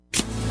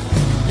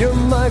You're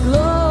my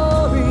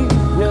glory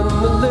and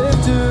the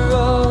lifter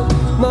of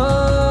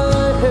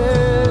my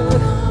head.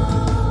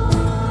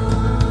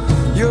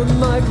 You're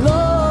my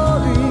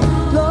glory,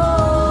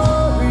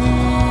 glory.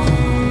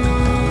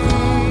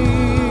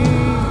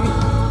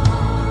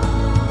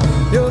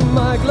 You're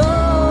my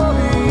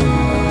glory.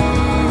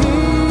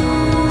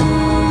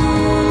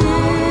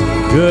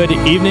 Good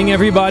evening,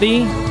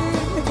 everybody.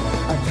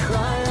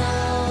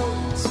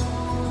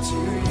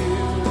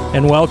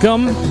 And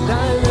welcome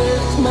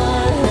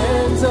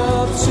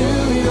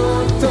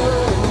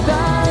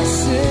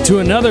to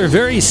another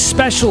very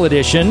special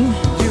edition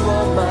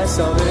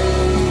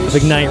of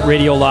Ignite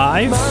Radio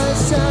Live.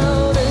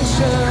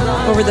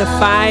 Over the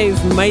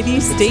 5 mighty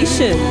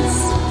stations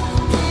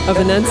of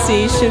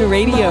Annunciation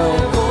Radio.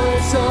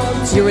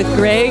 You're with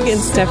Greg and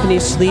Stephanie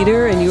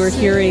Schlueter, and you are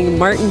hearing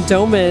Martin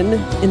Doman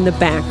in the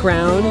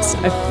background.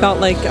 I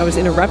felt like I was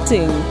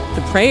interrupting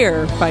the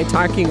prayer by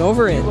talking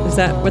over it. Is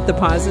that what the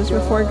pauses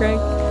were for, Greg?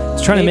 I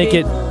was trying to make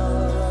it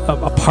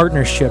a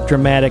partnership,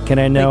 dramatic, and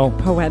I know...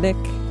 Like poetic.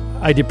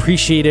 I'd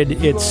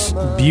appreciated its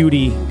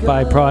beauty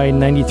by probably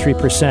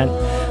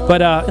 93%.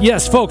 But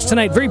yes, folks,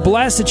 tonight, very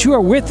blessed that you are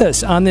with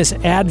us on this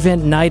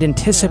Advent night,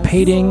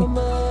 anticipating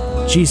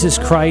Jesus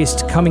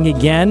Christ coming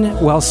again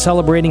while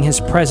celebrating His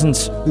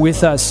presence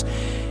with us.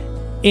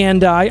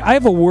 And I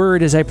have a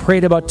word, as I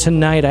prayed about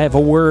tonight, I have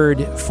a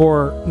word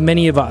for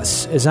many of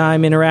us as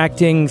I'm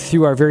interacting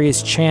through our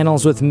various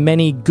channels with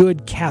many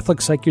good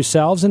Catholics like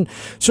yourselves, and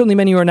certainly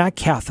many who are not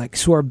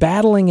Catholics, who are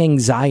battling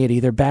anxiety.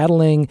 They're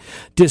battling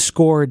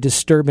discord,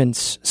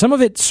 disturbance. Some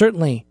of it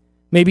certainly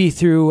maybe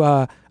through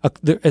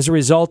as a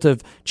result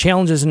of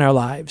challenges in our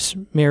lives,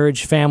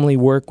 marriage, family,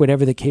 work,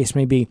 whatever the case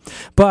may be.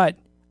 But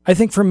I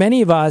think for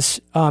many of us,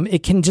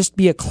 it can just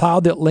be a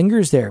cloud that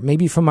lingers there,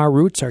 maybe from our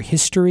roots, our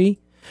history,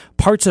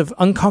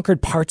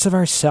 unconquered parts of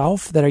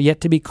ourself that are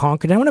yet to be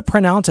conquered. And I want to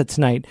pronounce it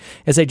tonight,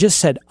 as I just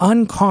said,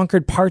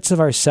 unconquered parts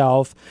of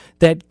ourself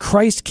that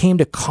Christ came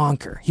to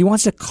conquer. He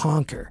wants to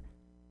conquer.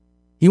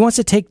 He wants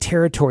to take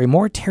territory,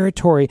 more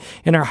territory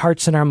in our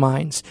hearts and our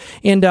minds.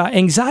 And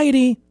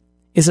anxiety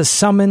is a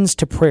summons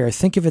to prayer.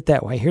 Think of it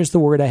that way. Here's the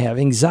word I have.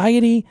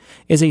 Anxiety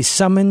is a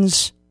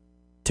summons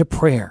to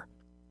prayer.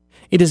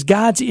 It is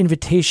God's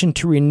invitation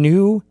to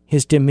renew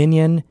His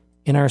dominion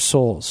in our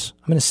souls.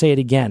 I'm going to say it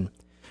again.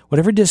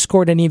 Whatever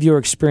discord any of you are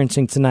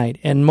experiencing tonight,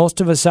 and most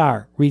of us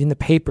are, reading the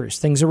papers,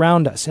 things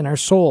around us, in our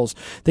souls,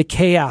 the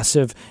chaos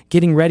of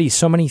getting ready,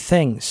 so many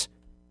things.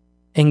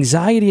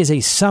 Anxiety is a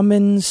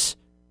summons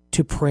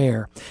to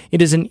prayer.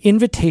 It is an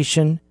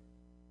invitation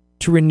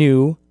to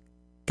renew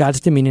God's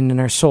dominion in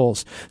our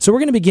souls. So we're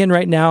going to begin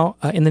right now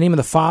in the name of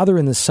the Father,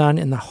 and the Son,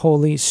 and the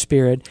Holy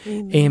Spirit.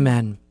 Amen.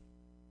 Amen.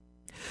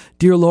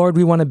 Dear Lord,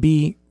 we want to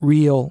be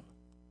real.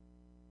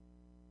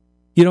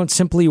 You don't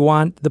simply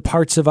want the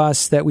parts of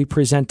us that we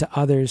present to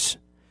others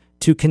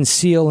to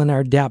conceal in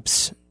our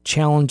depths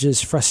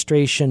challenges,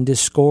 frustration,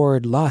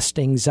 discord, lust,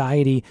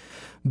 anxiety,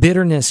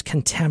 bitterness,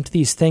 contempt.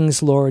 These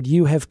things, Lord,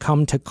 you have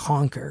come to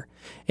conquer.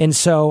 And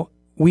so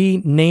we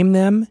name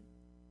them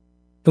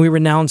and we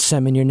renounce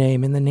them in your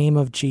name, in the name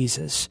of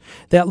Jesus.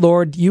 That,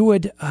 Lord, you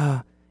would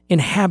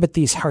inhabit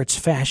these hearts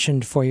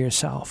fashioned for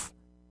yourself.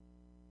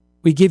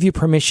 We give you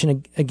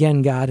permission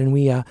again, God, and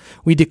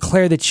we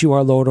declare that you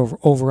are Lord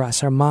over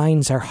us, our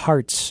minds, our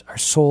hearts, our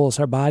souls,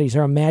 our bodies,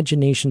 our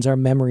imaginations, our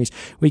memories.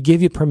 We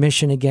give you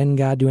permission again,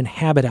 God, to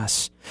inhabit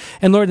us.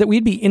 And Lord, that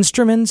we'd be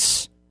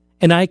instruments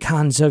and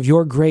icons of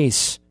your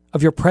grace,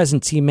 of your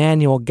presence,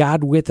 Emmanuel,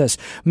 God with us.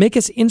 Make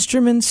us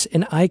instruments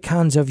and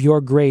icons of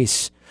your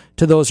grace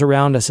to those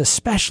around us,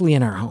 especially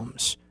in our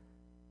homes.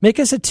 Make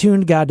us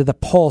attuned, God, to the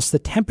pulse, the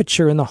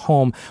temperature in the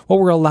home, what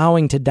we're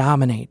allowing to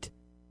dominate.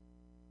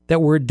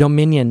 That word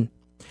dominion.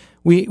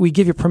 We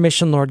give you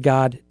permission, Lord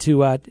God,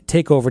 to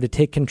take over, to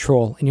take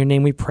control. In your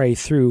name we pray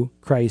through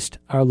Christ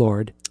our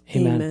Lord.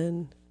 Amen. Amen.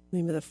 In the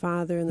name of the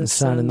Father, and the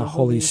Son, and the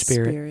Holy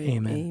Spirit.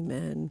 Amen.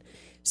 Amen.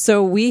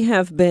 So we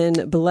have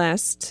been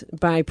blessed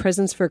by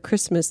Presents for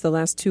Christmas the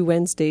last 2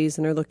 Wednesdays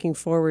and are looking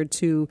forward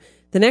to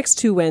the next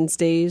 2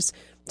 Wednesdays.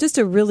 Just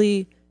a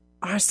really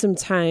awesome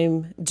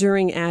time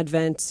during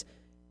Advent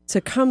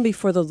to come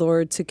before the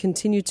Lord, to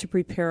continue to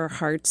prepare our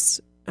hearts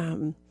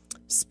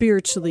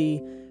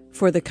spiritually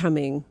for the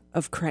coming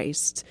of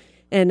Christ.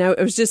 And I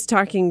was just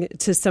talking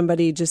to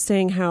somebody, just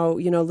saying how,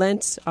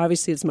 Lent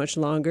obviously is much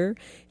longer,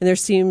 and there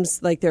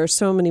seems like there are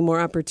so many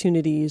more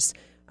opportunities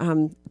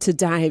to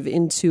dive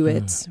into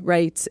it,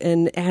 right?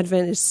 And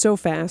Advent is so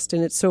fast,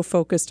 and it's so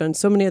focused on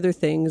so many other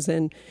things,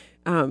 and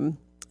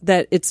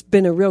that it's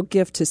been a real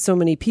gift to so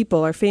many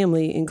people, our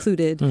family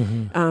included.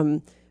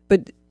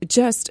 But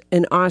just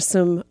an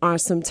awesome,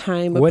 awesome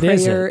time of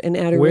prayer and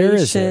adoration. Where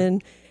is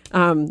it?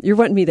 You're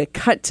wanting me to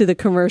cut to the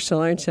commercial,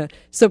 aren't you?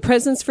 So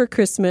Presents for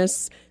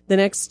Christmas, the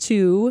next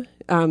 2,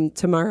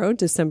 tomorrow,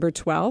 December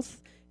 12th,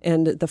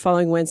 and the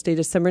following Wednesday,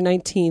 December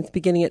 19th,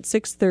 beginning at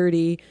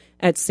 6:30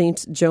 at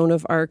St. Joan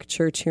of Arc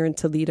Church here in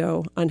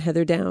Toledo on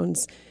Heather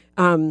Downs.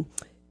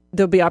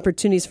 There'll be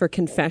opportunities for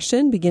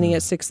confession beginning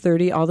at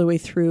 6:30 all the way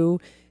through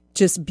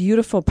just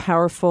beautiful,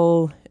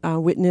 powerful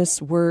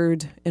witness,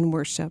 word, and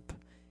worship,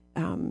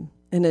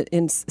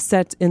 and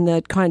set in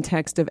the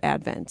context of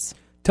Advent.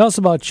 Tell us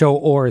about Joe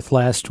Orth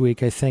last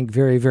week. I think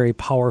very, very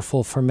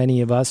powerful for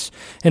many of us.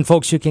 And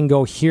folks, you can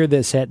go hear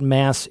this at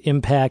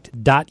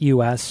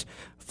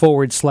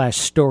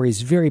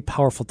massimpact.us/stories. Very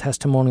powerful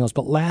testimonials.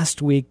 But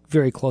last week,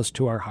 very close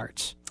to our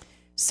hearts.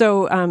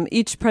 So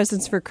each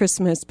Presents for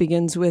Christmas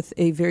begins with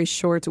a very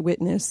short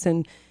witness.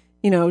 And,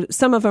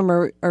 some of them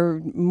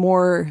are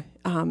more,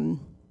 I don't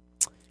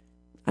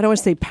want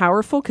to say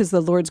powerful, because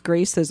the Lord's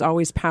grace is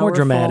always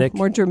powerful.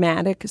 More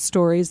dramatic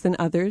stories than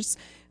others.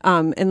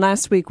 And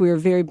last week we were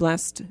very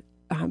blessed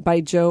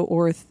by Joe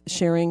Orth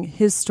sharing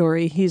his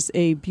story. He's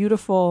a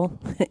beautiful,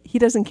 he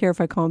doesn't care if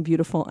I call him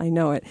beautiful, I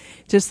know it.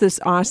 Just this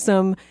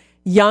awesome,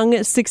 young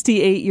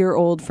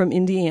 68-year-old from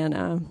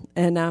Indiana.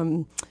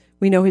 And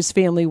we know his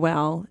family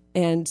well.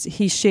 And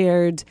he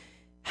shared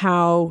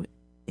how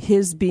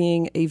his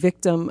being a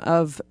victim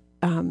of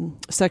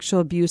sexual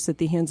abuse at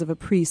the hands of a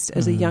priest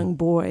as a young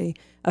boy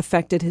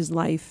affected his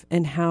life,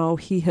 and how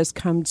he has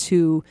come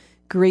to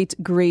great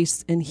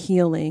grace and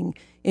healing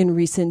in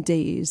recent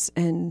days,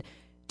 and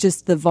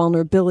just the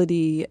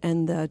vulnerability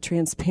and the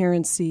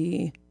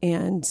transparency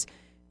and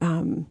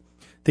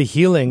the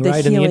healing,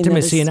 right, and the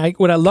intimacy. And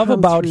what I love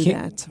about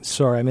him,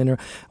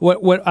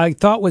 what I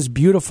thought was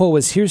beautiful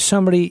was here's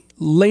somebody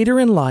later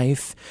in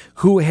life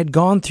who had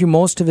gone through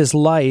most of his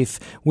life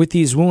with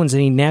these wounds,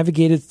 and he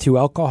navigated through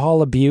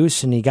alcohol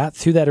abuse, and he got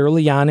through that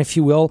early on, if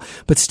you will,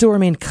 but still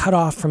remained cut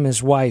off from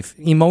his wife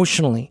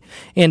emotionally.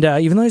 And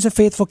even though he's a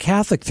faithful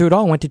Catholic through it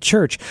all, went to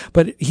church,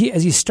 but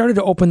as he started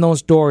to open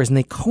those doors, and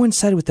they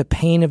coincided with the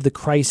pain of the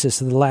crisis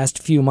of the last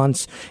few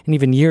months and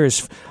even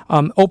years,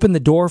 opened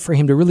the door for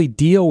him to really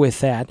deal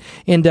with that.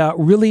 And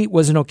really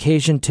was an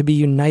occasion to be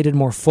united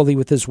more fully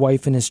with his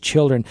wife and his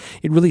children.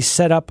 It really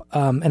set up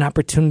an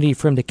opportunity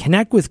for him to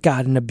connect with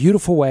God in a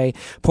beautiful way.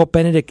 Pope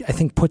Benedict, I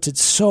think, puts it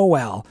so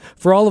well.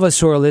 For all of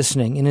us who are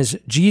listening, in his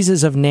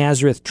Jesus of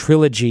Nazareth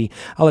trilogy,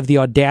 I'll have the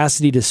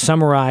audacity to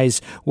summarize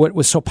what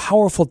was so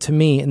powerful to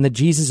me in the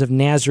Jesus of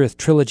Nazareth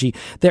trilogy,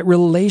 that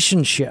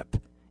relationship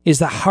is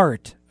the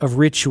heart of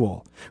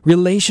ritual.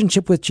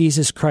 Relationship with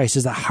Jesus Christ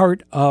is the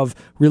heart of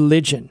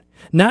religion.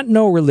 Not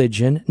no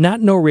religion,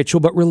 not no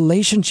ritual, but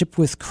relationship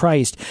with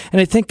Christ.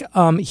 And I think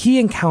he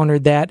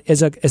encountered that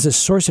as a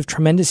source of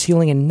tremendous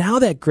healing. And now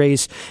that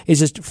grace is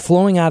just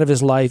flowing out of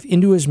his life,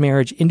 into his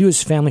marriage, into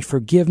his family.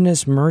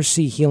 Forgiveness,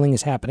 mercy, healing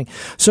is happening.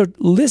 So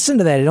listen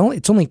to that.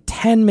 It's only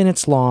 10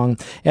 minutes long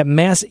at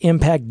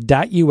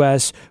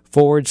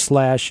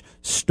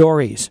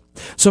massimpact.us/stories.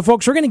 So,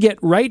 folks, we're going to get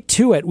right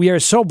to it. We are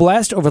so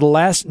blessed over the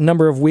last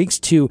number of weeks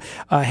to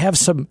have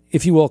some,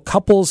 if you will,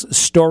 couples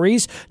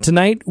stories.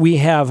 Tonight, we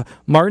have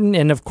Martin,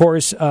 and of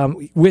course,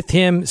 with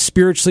him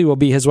spiritually will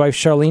be his wife,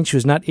 Charlene. She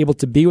was not able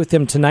to be with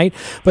him tonight,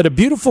 but a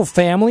beautiful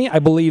family, I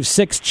believe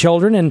 6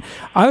 children. And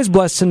I was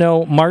blessed to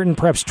know Martin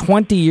perhaps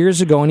 20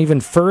 years ago and even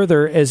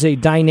further as a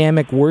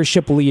dynamic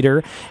worship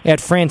leader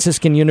at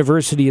Franciscan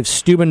University of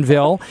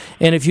Steubenville.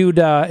 And if you've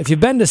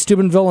been to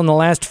Steubenville in the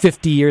last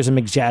 50 years, I'm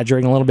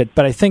exaggerating a little bit,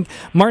 but I think,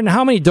 Martin,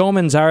 how many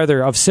Domans are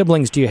there of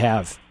siblings do you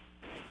have?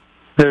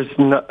 I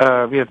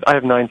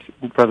have 9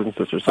 brothers and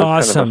sisters, so awesome.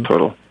 It's kind of us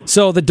total.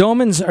 So the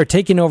Domans are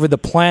taking over the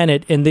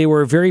planet, and they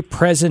were very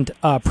prevalent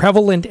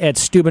at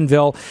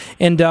Steubenville.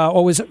 And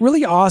what was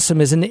really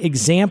awesome is an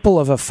example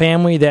of a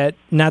family that,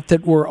 not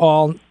that we're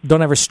all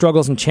don't have our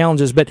struggles and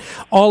challenges, but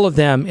all of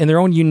them in their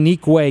own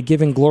unique way,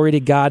 giving glory to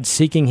God,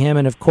 seeking Him.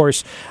 And of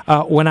course,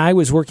 when I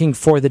was working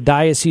for the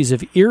Diocese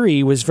of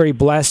Erie, was very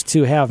blessed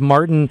to have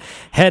Martin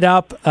head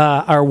up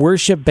our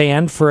worship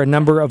band for a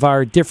number of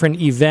our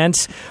different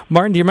events.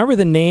 Martin, do you remember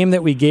the name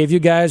that we gave you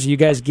guys, or you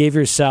guys gave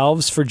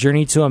yourselves for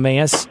Journey to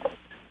Emmaus?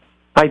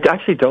 I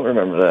actually don't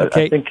remember that.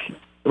 Okay. I think,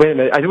 wait a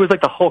minute, it was like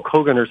the Hulk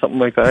Hogan or something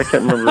like that. I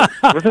can't remember.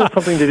 Wasn't it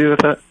something to do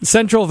with that?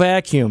 Central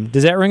Vacuum.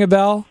 Does that ring a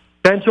bell?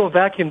 Central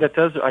Vacuum, that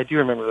does. I do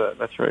remember that.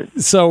 That's right.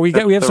 So we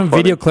have some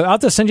funny video clips. I'll have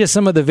to send you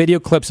some of the video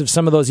clips of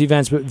some of those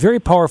events, but very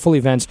powerful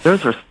events.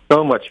 Those were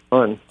so much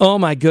fun. Oh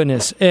my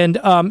goodness! And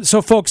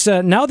so, folks,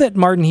 now that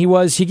Martin,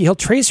 he'll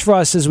trace for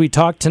us as we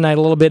talk tonight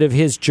a little bit of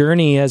his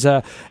journey as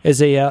a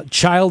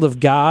child of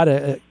God,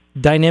 a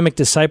dynamic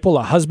disciple,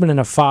 a husband and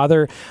a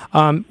father.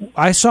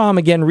 I saw him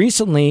again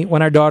recently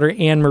when our daughter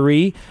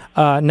Anne-Marie,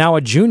 now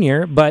a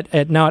junior,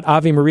 but now at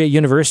Ave Maria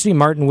University,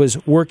 Martin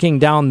was working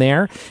down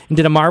there and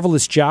did a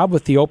marvelous job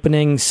with the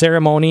opening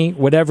ceremony,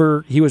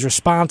 whatever he was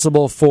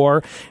responsible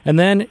for. And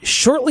then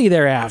shortly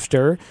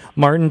thereafter,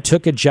 Martin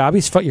took a job.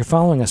 You're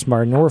following us,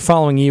 Martin. We're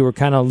following you. We're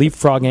kind of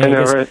leapfrogging. I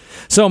know, right?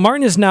 So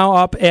Martin is now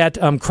up at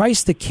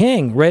Christ the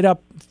King, right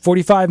up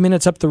 45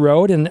 minutes up the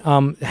road, and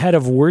head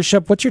of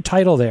worship. What's your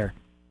title there?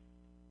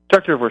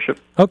 Director of Worship.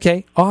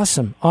 Okay,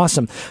 awesome.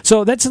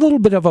 So that's a little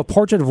bit of a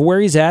portrait of where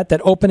he's at. That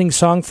opening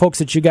song, folks,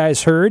 that you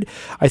guys heard,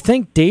 I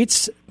think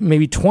dates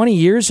maybe 20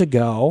 years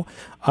ago.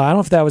 I don't know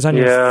if that was on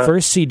your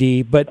first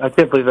CD, but I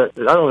can't believe that.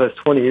 I don't know if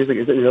that's 20 years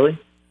ago. Is it really?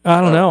 I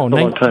don't know. That's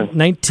a long time.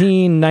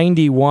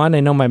 1991. I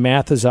know my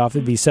math is off.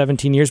 It'd be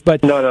 17 years.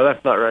 But No,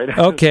 that's not right.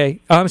 okay.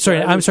 I'm sorry.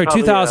 Yeah, it I'm was sorry.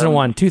 probably,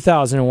 2001.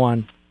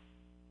 2001.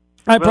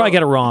 I probably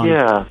got it wrong.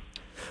 Yeah.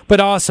 But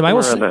awesome. I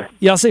will Somewhere say, around there.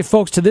 yeah, I'll say,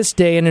 folks, to this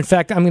day, and in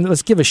fact, I mean,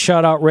 let's give a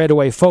shout out right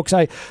away. Folks,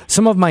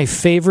 some of my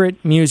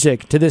favorite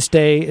music to this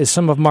day is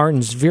some of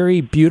Martin's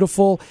very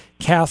beautiful,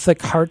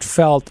 Catholic,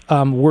 heartfelt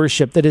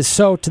worship that is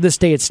so, to this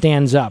day, it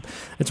stands up.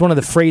 It's one of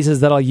the phrases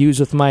that I'll use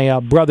with my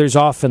brothers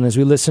often as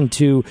we listen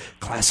to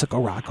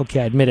classical rock,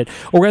 okay, I admit it,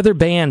 or other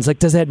bands. Like,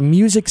 does that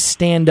music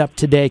stand up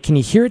today? Can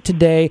you hear it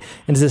today,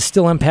 and does it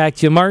still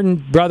impact you? Martin,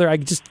 brother, I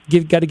just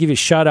got to give you a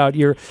shout out.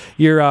 Your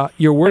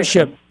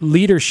worship,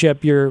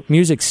 leadership, your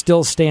music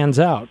still stands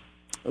out.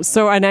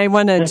 So, and I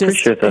want to just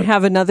appreciate that.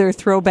 have another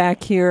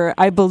throwback here.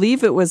 I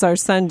believe it was our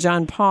son,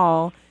 John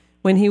Paul,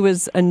 when he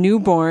was a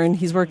newborn.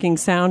 He's working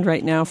sound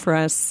right now for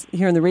us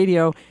here on the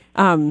radio.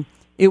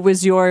 It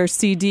was your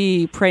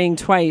CD, Praying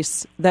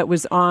Twice, that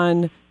was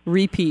on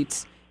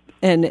repeat.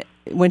 And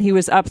when he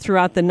was up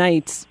throughout the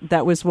night,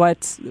 that was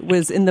what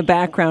was in the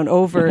background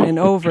over and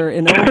over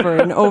and over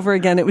and over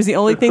again. It was the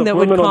only thing that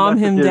would Subliminal calm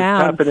him messages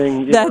down.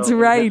 happening, That's in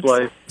his right.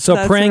 life. So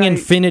That's praying right.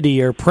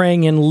 infinity or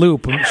praying in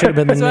loop should have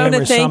been the So I name want or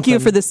to thank something. you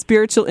for the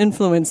spiritual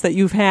influence that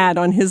you've had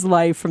on his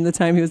life from the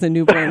time he was a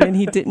newborn, and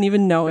he didn't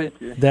even know it.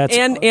 That's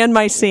And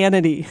my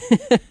sanity.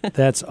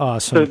 that's So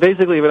awesome.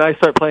 basically, when I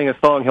start playing a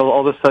song, he'll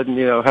all of a sudden,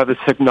 have this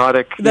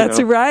hypnotic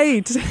That's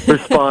right.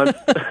 response.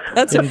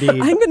 That's Indeed.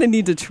 I'm going to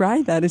need to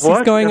try that as he's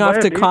What? going Am off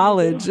I to amazing?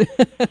 college.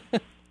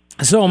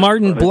 So,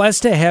 Martin,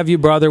 blessed to have you,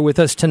 brother, with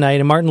us tonight.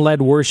 And Martin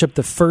led worship,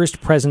 the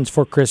first presents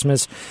for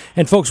Christmas.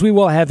 And, folks, we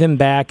will have him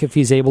back if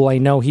he's able. I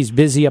know he's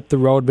busy up the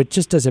road, but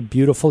just does a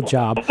beautiful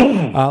job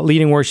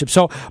leading worship.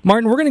 So,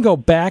 Martin, we're going to go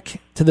back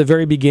to the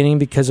very beginning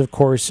because, of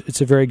course,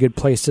 it's a very good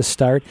place to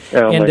start.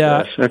 Oh, and, my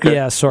gosh. Okay.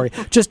 Yeah, sorry.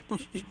 Just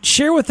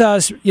share with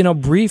us,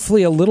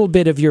 briefly a little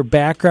bit of your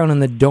background in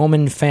the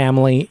Doman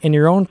family and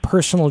your own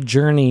personal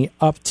journey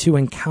up to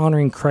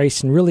encountering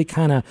Christ and really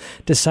kind of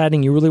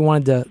deciding you really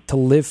wanted to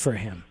live for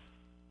him.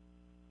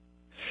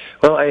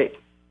 Well, I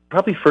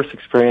probably first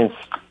experienced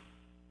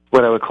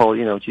what I would call,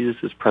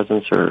 Jesus'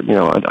 presence or,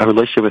 a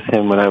relationship with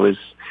him when I was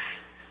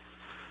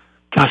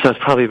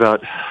probably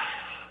about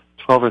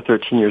 12 or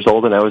 13 years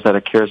old, and I was at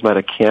a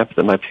charismatic camp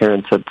that my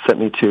parents had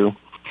sent me to.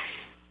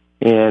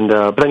 And,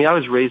 but I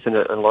was raised in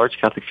a large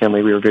Catholic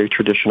family. We were very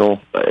traditional.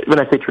 When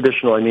I say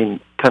traditional, I mean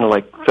kind of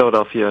like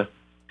Philadelphia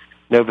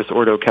Novus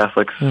Ordo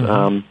Catholics.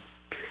 Mm-hmm.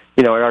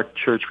 At our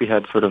church, we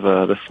had sort of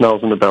the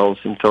smells and the bells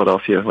in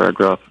Philadelphia where I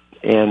grew up.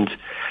 And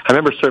I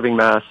remember serving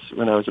Mass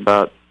when I was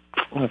about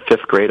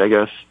 5th grade, I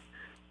guess,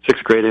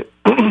 6th grade.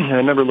 And I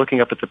remember looking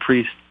up at the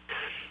priest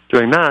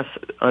during Mass.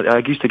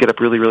 I used to get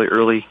up really, really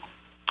early.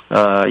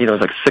 It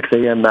was like 6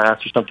 a.m. Mass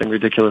or something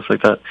ridiculous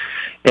like that.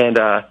 And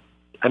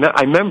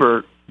I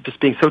remember just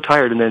being so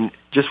tired and then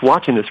just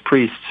watching this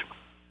priest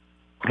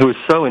who was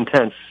so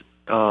intense,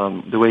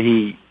 the way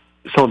he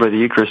celebrated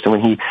the Eucharist, and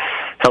when he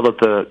held up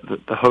the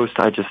host,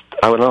 I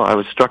don't know, I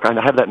was struck. I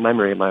have that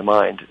memory in my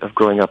mind of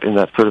growing up in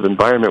that sort of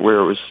environment where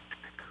it was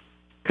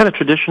kind of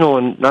traditional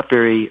and not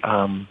very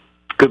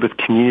good with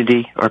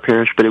community, our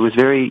parish, but it was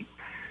very,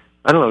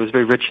 it was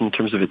very rich in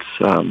terms of its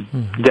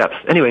depth.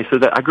 Anyway, so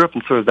that I grew up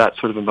in sort of that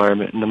sort of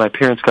environment, and then my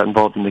parents got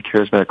involved in the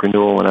charismatic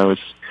renewal when I was,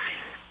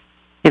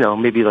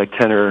 maybe like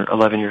 10 or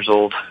 11 years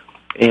old,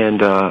 and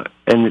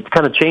it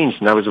kind of changed,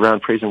 and I was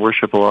around praise and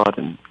worship a lot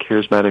and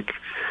charismatic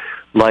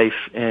life,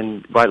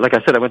 and like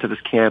I said, I went to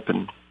this camp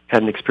and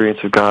had an experience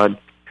of God,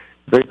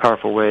 very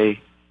powerful way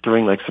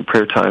during like some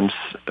prayer times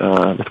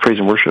with praise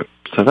and worship.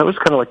 So that was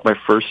kind of like my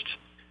first,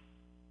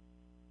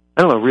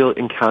 real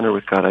encounter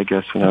with God, I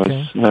guess, when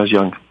I was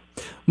young.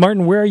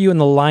 Martin, where are you in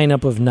the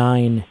lineup of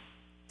 9?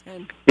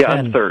 Yeah, 10.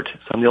 I'm third.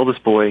 So I'm the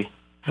oldest boy,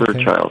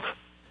 third child.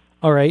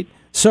 All right.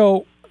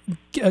 So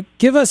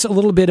give us a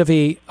little bit of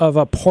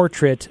a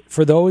portrait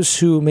for those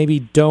who maybe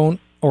don't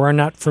or are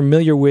not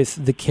familiar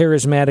with the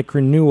charismatic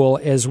renewal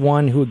as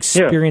one who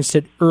experienced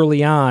it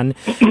early on.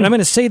 And I'm going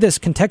to say this,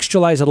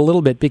 contextualize it a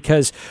little bit,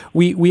 because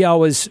we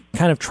always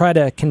kind of try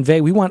to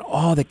convey, we want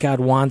all that God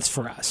wants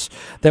for us,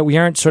 that we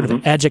aren't sort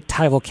of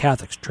adjectival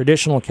Catholics,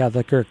 traditional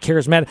Catholic or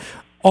charismatic,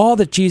 all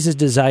that Jesus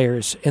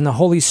desires in the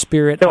Holy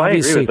Spirit,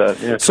 obviously. I agree with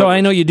that. Yeah, so totally.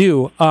 I know you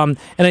do. And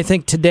I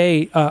think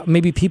today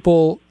maybe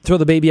people throw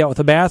the baby out with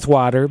the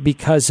bathwater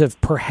because of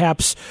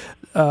perhaps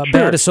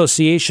bad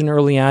association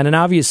early on. And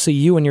obviously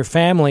you and your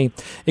family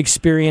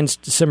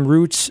experienced some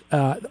roots,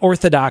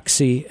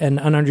 orthodoxy, and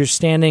an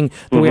understanding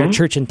the way our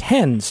church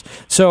intends.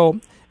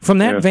 So from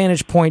that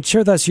vantage point,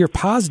 share with us your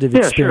positive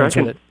experience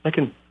with it. I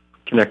can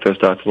connect those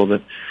dots a little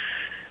bit.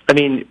 I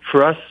mean,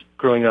 for us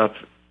growing up,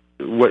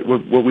 what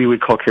we would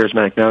call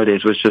charismatic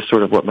nowadays was just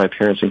sort of what my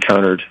parents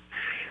encountered.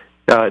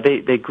 They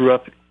had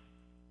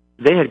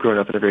grown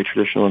up in a very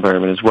traditional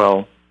environment as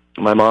well.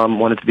 My mom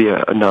wanted to be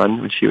a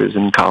nun when she was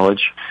in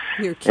college,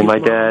 and my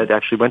dad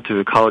actually went to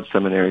a college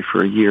seminary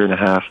for a year and a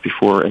half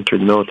before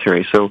entering the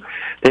military. So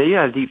they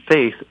had deep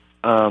faith,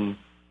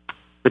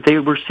 but they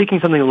were seeking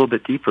something a little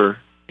bit deeper,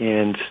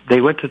 and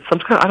they went to some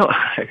kind of,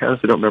 I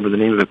honestly don't remember the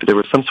name of it, but there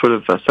was some sort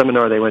of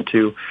seminar they went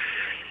to,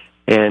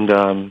 and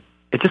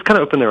it just kind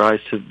of opened their eyes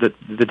to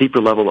the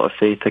deeper level of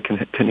faith that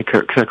can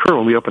occur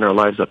when we open our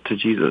lives up to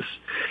Jesus.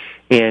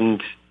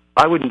 And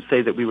I wouldn't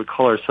say that we would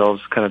call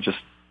ourselves kind of just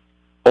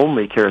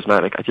only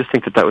charismatic. I just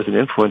think that was an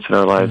influence in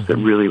our lives that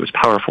really was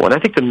powerful. And I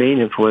think the main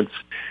influence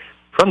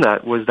from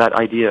that was that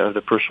idea of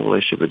the personal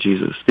relationship with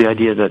Jesus, the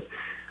idea that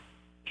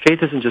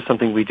faith isn't just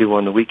something we do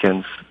on the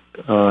weekends,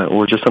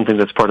 or just something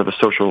that's part of a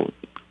social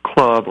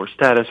club or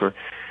status, or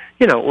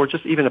or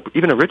just even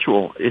a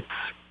ritual. It's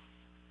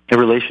a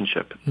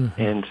relationship,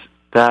 and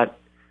that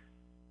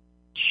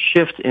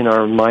shift in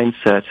our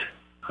mindset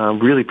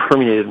really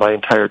permeated my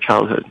entire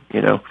childhood.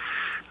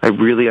 I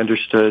really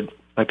understood.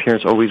 My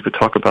parents always would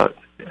talk about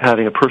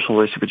having a personal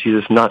relationship with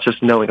Jesus, not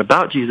just knowing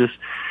about Jesus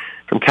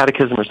from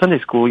catechism or Sunday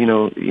school,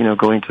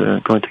 going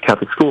to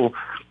Catholic school,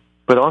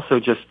 but also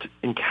just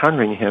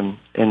encountering him.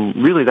 And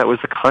really that was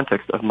the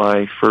context of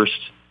my first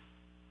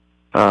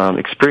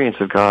experience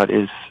of God.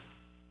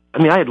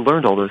 I had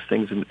learned all those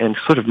things and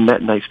sort of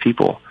met nice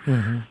people.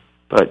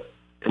 But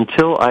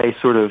until I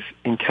sort of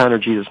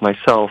encountered Jesus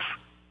myself,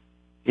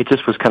 it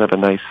just was kind of a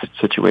nice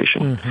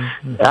situation.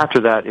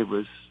 After that, it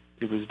was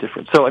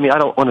different. So, I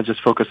don't want to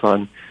just focus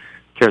on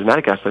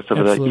charismatic aspects of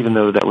it, even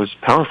though that was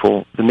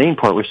powerful. The main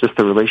part was just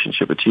the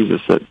relationship with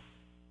Jesus that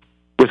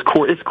was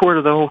core. It's core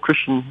to the whole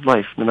Christian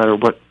life, no matter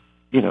what,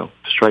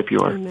 stripe you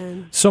are.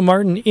 Amen. So,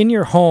 Martin, in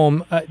your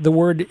home, the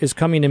word is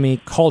coming to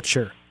me,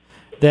 culture,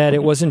 that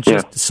it wasn't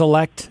just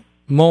select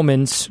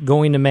moments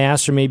going to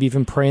Mass or maybe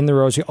even praying the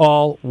Rosary,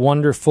 all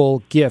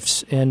wonderful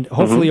gifts and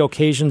hopefully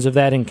occasions of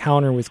that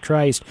encounter with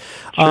Christ.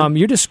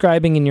 You're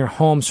describing in your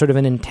home sort of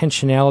an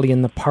intentionality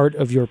in the part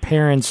of your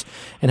parents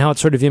and how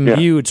it's sort of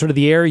imbued, sort of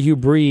the air you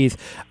breathe.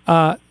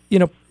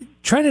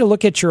 Trying to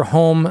look at your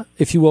home,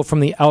 if you will,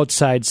 from the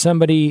outside,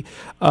 somebody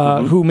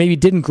who maybe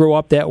didn't grow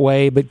up that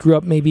way but grew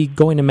up maybe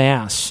going to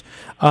Mass.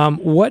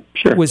 What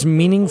was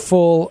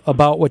meaningful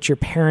about what your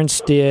parents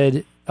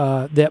did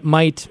that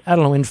might,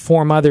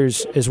 inform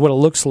others as what it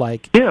looks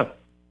like? Yeah,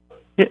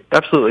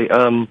 absolutely.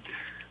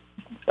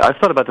 I've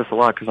thought about this a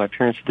lot because my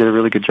parents did a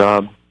really good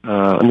job.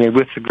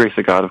 With the grace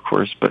of God, of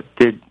course, but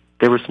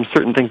there were some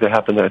certain things that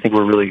happened that I think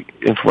were really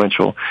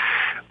influential.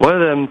 One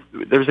of them,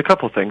 there was a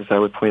couple things I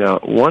would point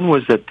out. One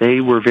was that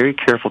they were very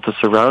careful to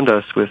surround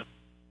us with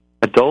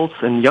adults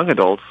and young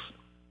adults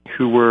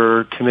who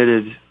were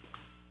committed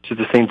to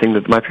the same thing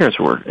that my parents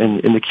were. And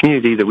in the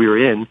community that we were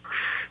in,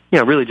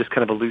 really just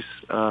kind of a loose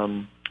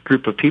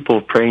group of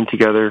people praying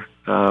together.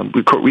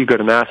 We go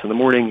to Mass in the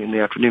morning, in the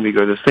afternoon we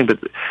go to this thing, but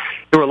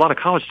there were a lot of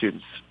college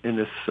students in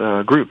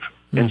this group.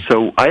 And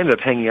so I ended up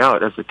hanging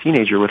out as a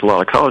teenager with a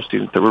lot of college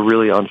students that were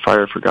really on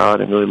fire for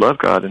God and really love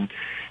God. And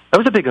that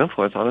was a big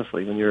influence,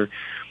 honestly, when you're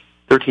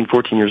 13,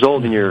 14 years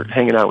old and you're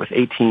hanging out with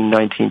 18,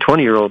 19,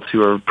 20-year-olds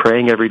who are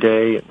praying every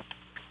day and,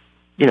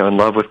 in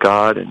love with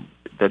God. And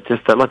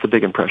that left a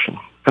big impression.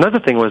 Another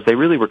thing was they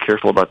really were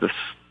careful about the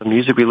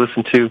music we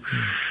listened to.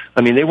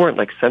 They weren't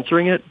like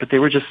censoring it, but they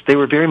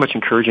were very much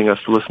encouraging us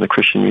to listen to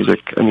Christian music.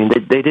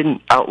 They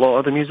didn't outlaw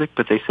other music,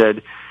 but they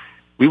said,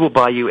 we will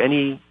buy you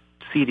any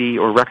CD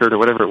or record or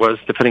whatever it was,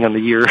 depending on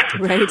the year,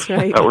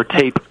 right. or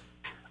tape.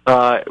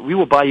 We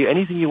will buy you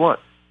anything you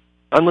want.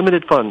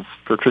 Unlimited funds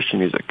for Christian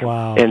music.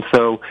 Wow. And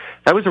so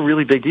that was a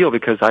really big deal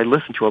because I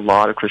listened to a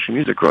lot of Christian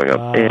music growing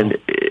up. And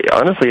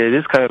honestly, it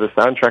is kind of the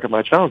soundtrack of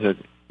my childhood.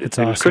 It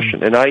was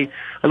Christian. And I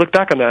look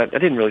back on that. I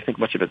didn't really think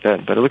much of it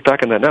then, but I look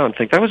back on that now and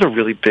think that was a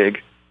really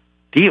big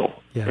deal.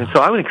 Yeah. And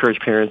so I would encourage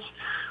parents,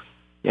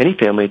 any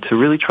family, to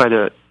really try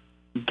to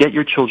get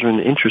your children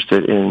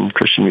interested in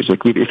Christian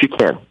music, if you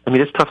can.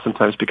 It's tough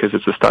sometimes because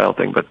it's a style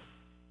thing, but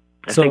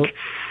I think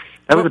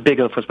that was a big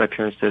influence my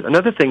parents did.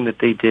 Another thing that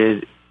they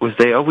did was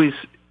they always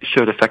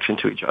showed affection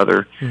to each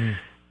other.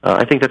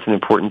 I think that's an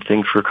important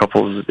thing for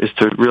couples, is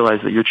to realize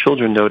that your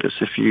children notice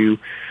if you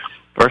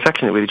are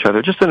affectionate with each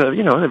other, just in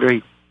a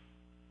very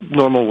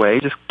normal way.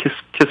 Just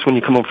kiss when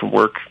you come home from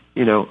work,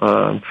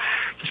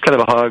 just kind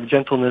of a hug,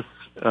 gentleness,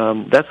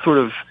 that sort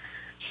of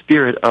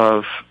spirit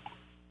of,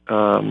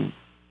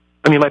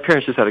 my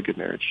parents just had a good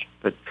marriage,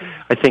 but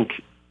I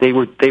think they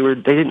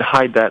didn't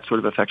hide that sort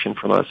of affection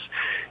from us.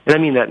 And I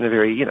mean that in a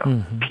very,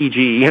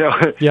 PG,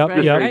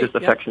 just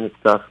affectionate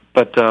stuff.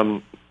 But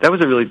that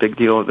was a really big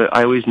deal. That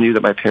I always knew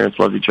that my parents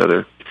loved each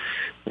other,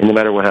 and no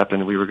matter what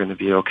happened, we were going to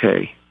be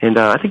okay. And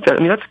I think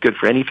that's good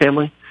for any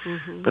family.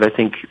 But I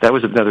think that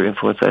was another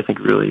influence that I think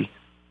really,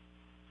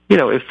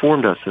 it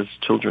formed us as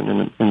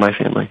children in my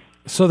family.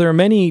 So there are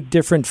many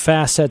different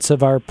facets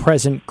of our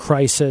present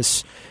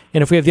crisis,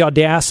 and if we have the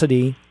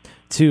audacity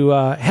to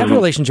have a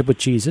relationship with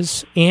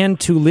Jesus and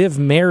to live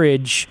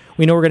marriage,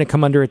 we know we're going to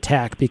come under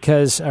attack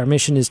because our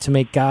mission is to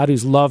make God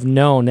who's love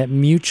known, that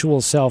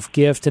mutual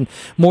self-gift, and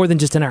more than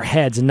just in our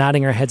heads and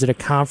nodding our heads at a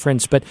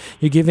conference, but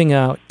you're giving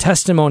a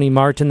testimony,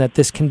 Martin, that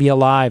this can be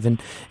alive and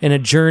a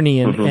journey,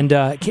 and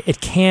it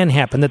can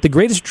happen, that the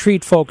greatest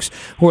retreat, folks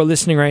who are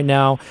listening right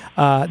now,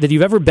 that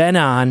you've ever been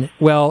on,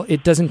 well,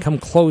 it doesn't come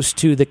close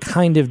to the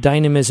kind of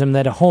dynamism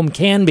that a home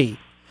can be.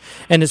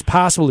 and is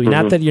possible to be.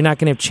 Not that you're not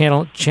going to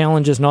have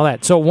challenges and all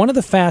that. So one of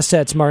the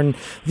facets, Martin,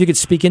 if you could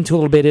speak into a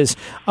little bit, is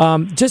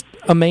just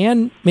a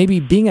man maybe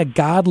being a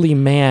godly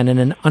man and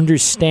an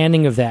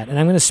understanding of that. And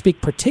I'm going to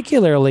speak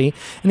particularly,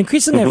 and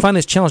increasingly I find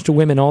this challenge to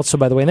women also,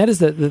 by the way, and that is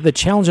the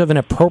challenge of an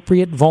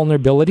appropriate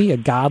vulnerability, a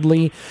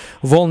godly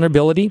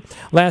vulnerability.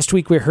 Last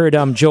week we heard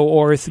Joe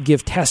Orth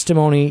give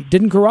testimony.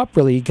 Didn't grow up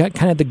really. He got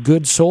kind of the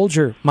good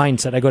soldier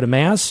mindset. I go to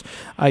Mass,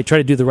 I try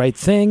to do the right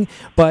thing,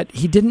 but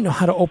he didn't know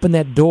how to open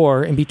that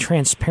door and be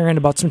transparent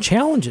about some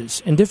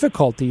challenges and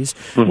difficulties,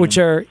 which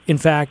are, in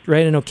fact,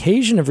 right, an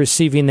occasion of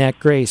receiving that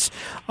grace.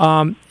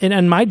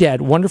 And my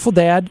dad, wonderful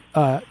dad,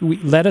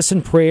 led us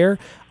in prayer.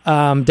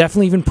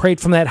 Definitely even prayed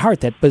from that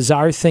heart, that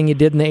bizarre thing you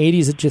did in the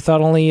 80s that you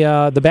thought only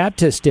the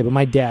Baptists did, but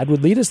my dad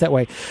would lead us that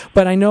way.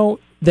 But I know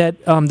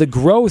that the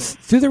growth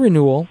through the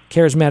renewal,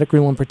 charismatic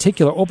renewal in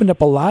particular, opened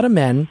up a lot of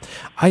men,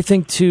 I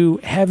think, to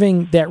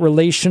having that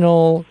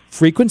relational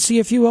frequency,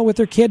 if you will, with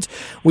their kids.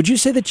 Would you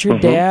say that your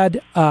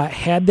dad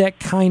had that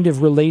kind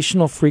of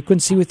relational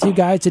frequency with you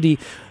guys?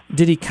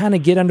 Did he kind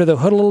of get under the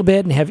hood a little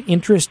bit and have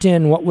interest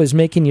in what was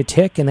making you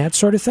tick and that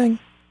sort of thing?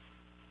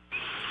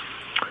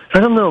 I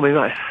don't know.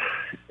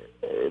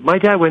 My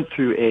dad went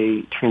through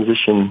a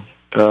transition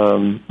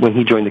when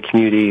he joined the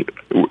community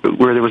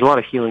where there was a lot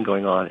of healing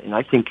going on, and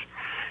I think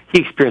he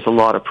experienced a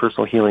lot of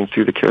personal healing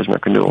through the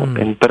charismatic renewal.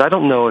 But I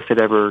don't know if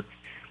it ever.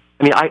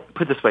 I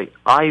put it this way: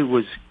 I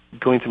was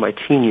going through my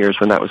teen years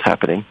when that was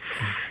happening,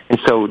 and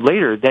so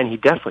later, then he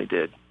definitely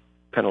did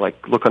kind of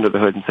like look under the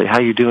hood and say, "How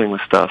are you doing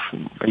with stuff?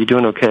 And are you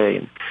doing okay?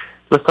 And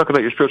let's talk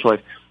about your spiritual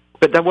life."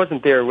 But that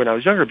wasn't there when I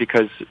was younger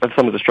because of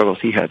some of the struggles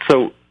he had.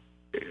 So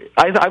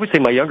I would say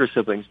my younger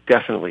siblings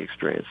definitely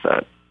experienced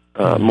that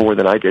more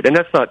than I did, and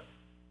that's not,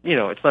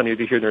 it's not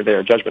neither here nor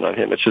there, judgment on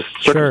him. It's just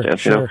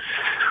circumstance. Sure.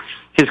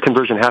 His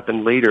conversion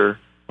happened later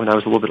when I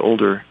was a little bit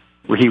older,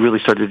 where he really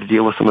started to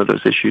deal with some of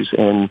those issues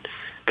and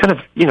kind of,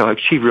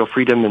 achieve real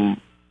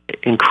freedom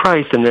in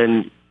Christ, and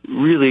then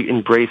really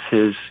embrace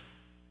his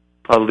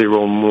fatherly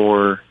role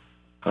more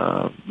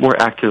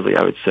actively,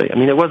 I would say.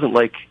 It wasn't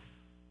like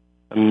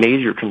a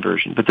major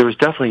conversion, but there was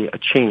definitely a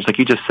change. Like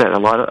you just said, a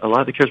lot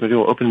of the charismatic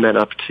renewal opened men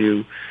up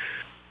to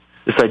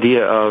this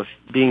idea of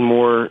being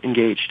more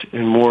engaged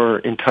and more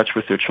in touch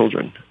with their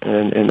children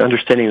and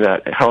understanding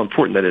that, how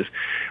important that is.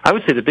 I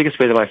would say the biggest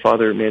way that my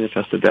father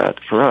manifested that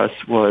for us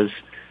was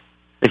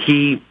that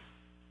he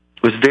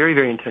was very,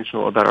 very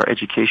intentional about our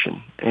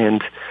education.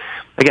 And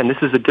again, this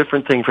is a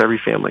different thing for every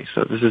family,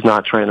 so this is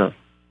not trying to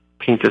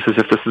paint this as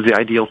if this is the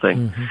ideal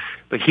thing.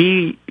 But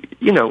he,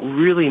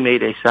 really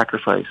made a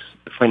sacrifice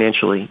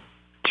financially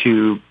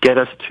to get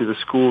us to the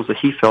schools that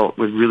he felt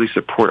would really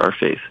support our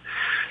faith.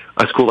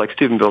 A school like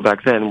Steubenville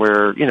back then,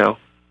 where the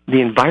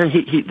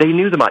environment, they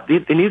knew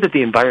that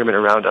the environment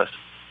around us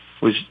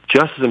was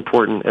just as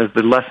important as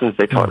the lessons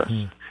they taught us.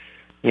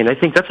 And I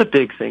think that's a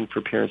big thing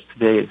for parents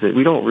today, is that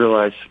we don't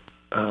realize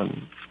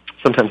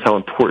sometimes how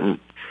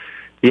important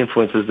the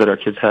influences that our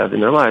kids have in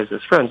their lives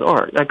as friends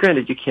are. Now,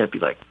 granted, you can't be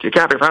friends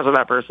with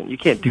that person. You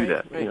can't do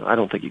that. Right. I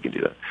don't think you can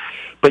do that.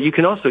 But you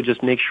can also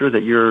just make sure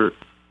that you're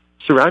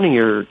surrounding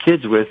your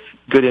kids with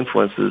good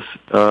influences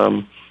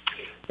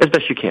as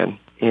best you can.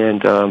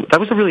 And that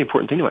was a really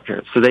important thing to my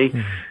parents. So they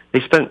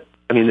spent,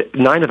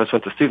 9 of us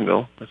went to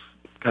Steubenville. That's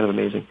kind of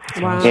amazing.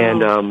 Wow.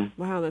 And,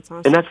 wow, that's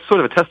awesome. And that's sort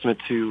of a testament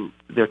to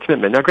their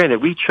commitment. Now,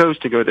 granted, we chose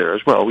to go there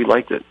as well. We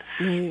liked it.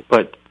 Right.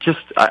 But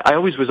I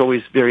was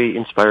always very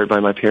inspired by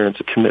my parents'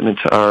 commitment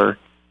to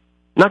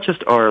not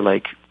just our,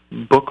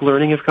 book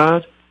learning of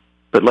God,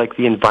 but,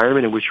 the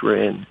environment in which we're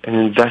in and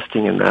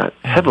investing in that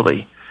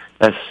heavily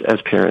as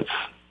parents.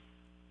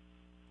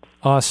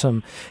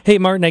 Awesome. Hey,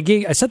 Martin,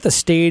 I set the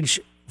stage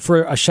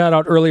for a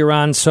shout-out earlier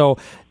on, so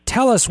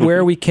tell us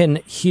where we can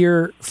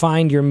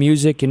find your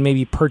music and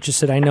maybe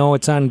purchase it. I know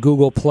it's on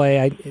Google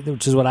Play,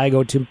 which is what I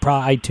go to,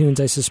 iTunes,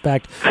 I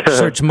suspect.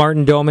 Search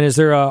Martin Doman. Is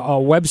there a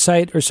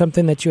website or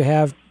something that you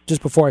have,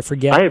 just before I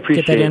forget? I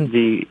appreciate get that in?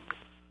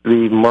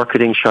 the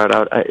marketing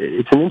shout-out.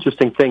 It's an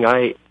interesting thing.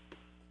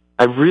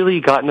 I've really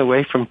gotten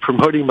away from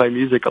promoting my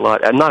music a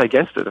lot. I'm not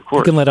against it, of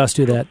course. You can let us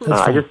do that.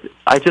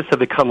 I just have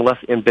become less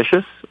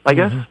ambitious, I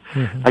guess.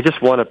 I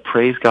just want to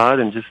praise God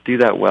and just do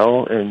that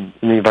well in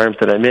the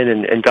environment that I'm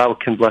in, and God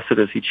can bless it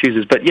as He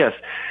chooses. But yes,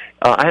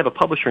 I have a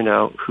publisher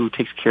now who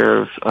takes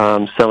care of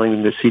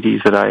selling the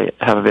CDs that I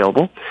have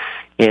available,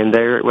 and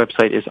their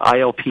website is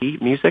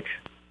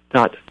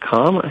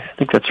ilpmusic.com. I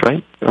think that's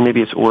right, or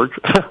maybe it's org.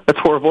 That's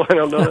horrible. I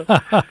don't know.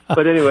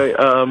 But anyway.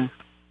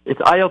 It's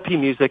ILP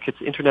Music.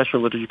 It's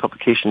International Liturgy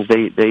Publications.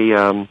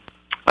 I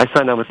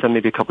signed on with them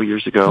maybe a couple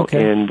years ago,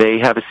 and they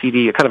have a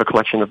CD, a kind of a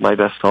collection of my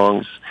best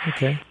songs.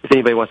 Okay. If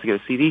anybody wants to get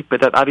a CD,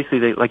 but that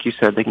obviously, like you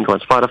said, they can go on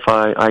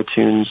Spotify,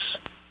 iTunes.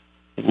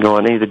 They can go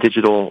on any of the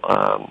digital.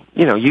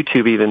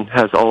 YouTube even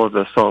has all of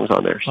the songs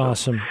on there. So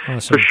awesome.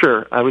 For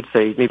sure, I would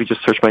say maybe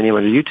just search my name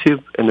under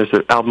YouTube, and there's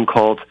an album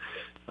called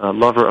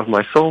Lover of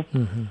My Soul,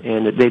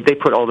 and they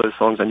put all those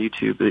songs on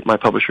YouTube. My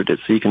publisher did,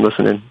 so you can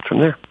listen in from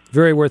there.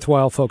 Very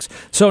worthwhile, folks.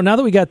 So now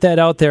that we got that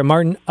out there,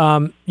 Martin,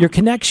 your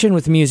connection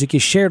with music, you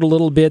shared a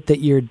little bit that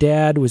your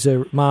dad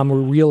mom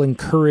were real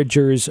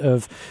encouragers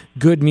of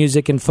good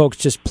music, and folks,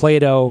 just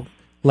Plato,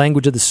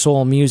 language of the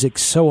soul music,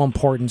 so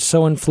important,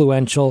 so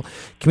influential,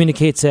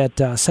 communicates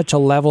at such a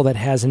level that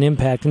has an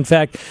impact. In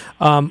fact,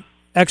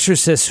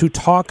 exorcists who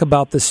talk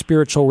about the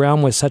spiritual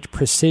realm with such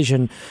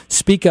precision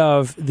speak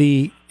of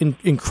the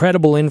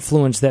incredible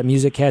influence that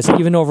music has,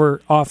 even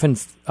over often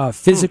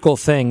physical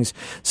things.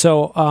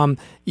 So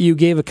you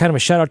gave a kind of a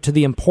shout out to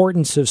the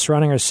importance of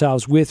surrounding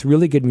ourselves with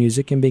really good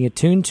music and being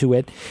attuned to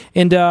it.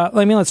 And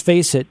let's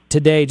face it,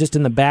 today, just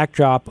in the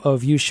backdrop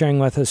of you sharing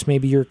with us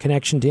maybe your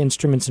connection to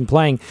instruments and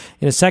playing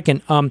in a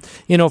second,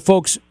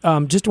 folks,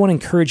 just want to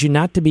encourage you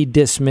not to be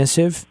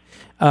dismissive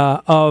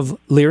of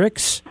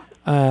lyrics.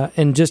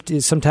 And just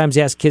sometimes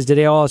ask kids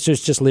today, it's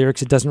just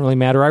lyrics. It doesn't really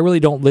matter. I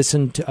really don't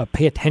listen to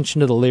pay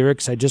attention to the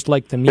lyrics. I just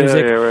like the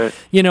music. Yeah,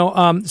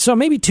 right. So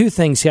maybe two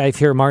things I have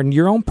here, Martin.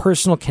 Your own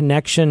personal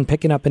connection,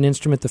 picking up an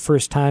instrument the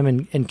first time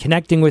and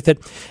connecting with it,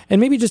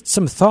 and maybe just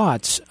some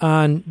thoughts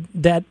on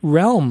that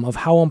realm of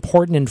how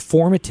important and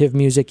formative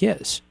music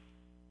is.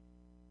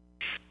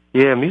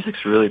 Yeah,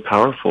 music's really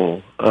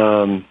powerful.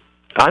 I'm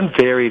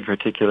very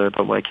particular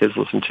about what my kids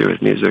listen to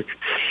as music.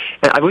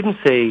 And I wouldn't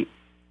say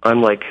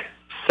I'm like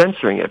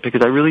censoring it,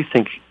 because I really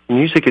think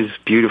music is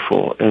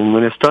beautiful, and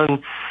when it's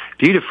done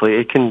beautifully,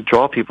 it can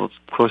draw people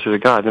closer to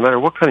God, no matter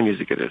what kind of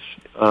music it is,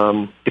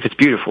 if it's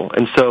beautiful.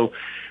 And so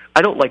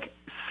I don't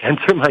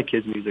censor my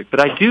kids' music,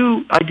 but I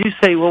do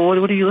say, well,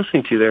 what are you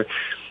listening to there?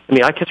 I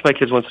mean, I catch my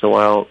kids once in a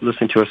while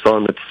listening to a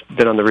song that's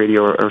been on the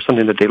radio or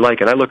something that they like,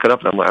 and I look it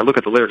up, and I look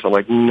at the lyrics, I'm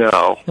like,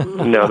 no,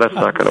 that's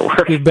not going to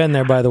work. We've been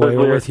there, by the way.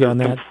 We're with you on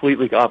that.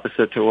 Completely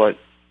opposite to what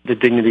the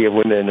dignity of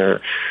women, or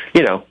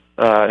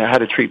how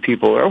to treat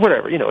people or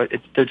whatever.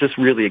 They're just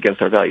really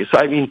against our values. So,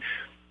 I mean,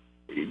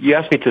 you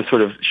asked me to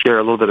sort of share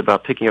a little bit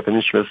about picking up an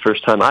instrument the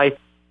first time.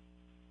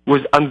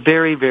 I'm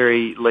very,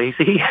 very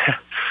lazy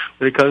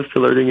when it comes to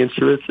learning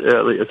instruments.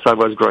 As I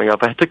was growing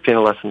up, I took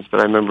piano lessons,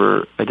 but I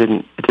remember it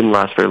didn't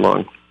last very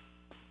long.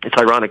 It's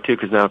ironic too,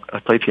 because now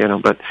I play piano.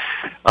 But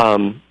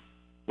when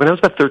I was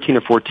about 13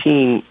 or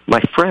 14,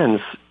 my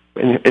friends,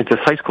 it's this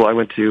high school I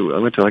went to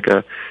like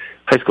a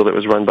high school that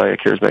was run by a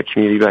charismatic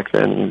community back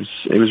then.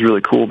 It was really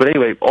cool. But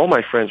anyway, all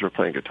my friends were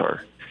playing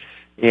guitar,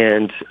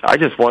 and I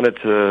just wanted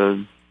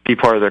to be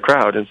part of the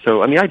crowd. And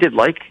so, I mean, I did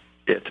like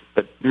it,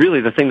 but really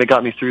the thing that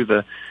got me through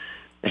the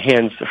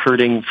hands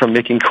hurting from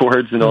making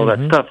chords and all that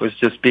stuff was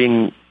just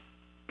being,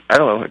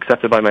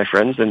 accepted by my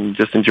friends and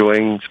just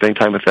enjoying spending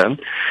time with them. And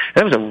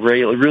that was a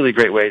really, really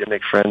great way to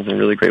make friends and a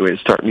really great way to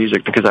start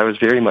music, because I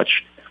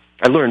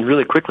learned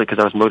really quickly because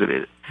I was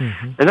motivated.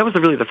 And that was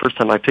really the first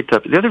time I picked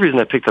up. The other reason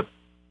I picked up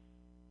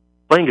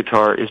playing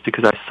guitar is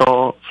because I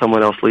saw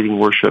someone else leading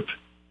worship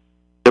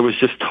that was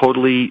just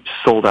totally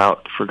sold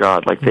out for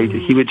God.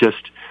 He would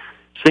just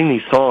sing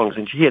these songs,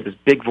 and he had this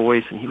big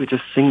voice, and he would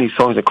just sing these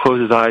songs and close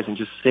his eyes and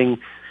just sing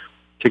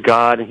to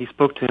God. And he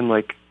spoke to him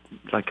like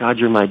God,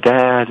 you're my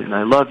dad, and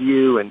I love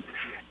you. And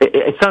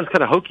it sounds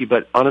kind of hokey,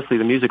 but honestly,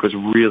 the music was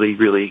really,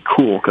 really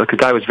cool. The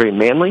guy was very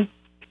manly,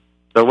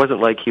 so it wasn't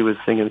like he was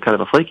singing kind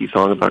of a flaky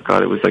song about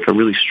God. It was like a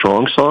really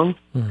strong song.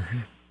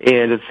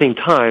 And at the same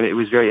time, it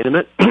was very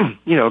intimate.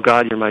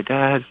 God, you're my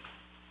dad.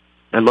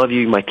 I love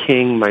you, my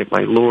king, my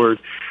Lord.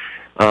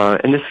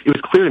 And it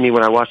was clear to me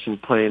when I watched him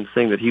play and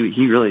sing that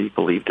he really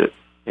believed it.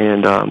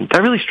 And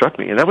that really struck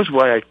me. And that was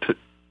why I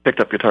picked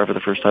up guitar for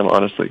the first time,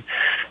 honestly,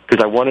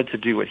 because I wanted to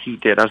do what he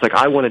did. I was like,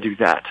 I want to do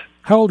that.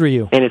 How old were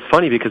you? And it's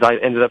funny because I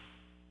ended up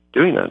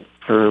doing that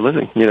for a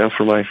living,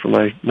 for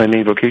my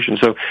main vocation.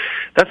 So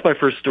that's my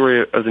first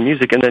story of the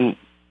music. And then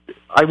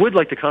I would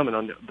like to comment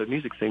on the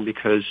music thing,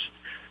 because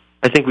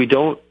I think we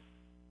don't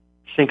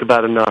think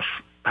about enough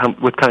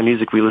what kind of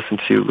music we listen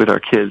to with our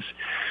kids.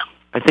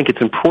 I think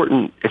it's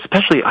important,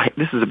 especially,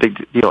 this is a big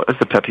deal, it's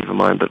a pet peeve of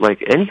mine, but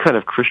like any kind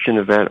of Christian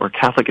event or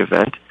Catholic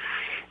event,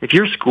 if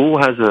your school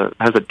has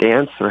a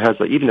dance or has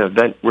even an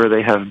event where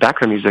they have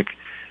background music,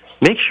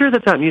 make sure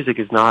that music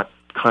is not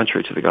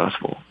contrary to the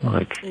gospel.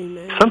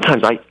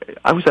 Sometimes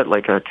I was at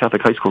like a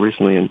Catholic high school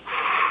recently, and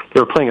they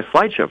were playing a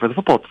slideshow for the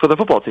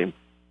football team.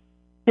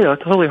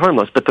 Totally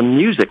harmless, but the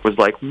music was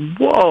like,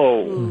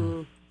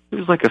 whoa. It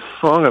was like a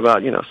song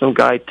about, some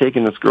guy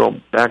taking this girl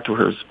back to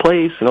her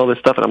place and all this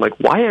stuff. And I'm like,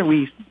 why are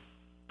we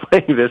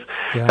playing this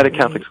at a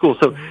Catholic school?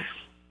 So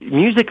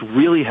music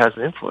really has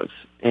an influence.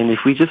 And if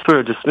we just sort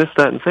of dismiss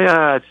that and say,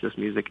 it's just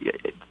music.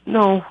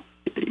 No,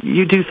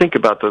 you do think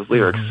about those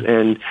lyrics.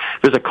 And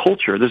there's a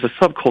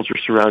subculture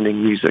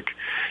surrounding music.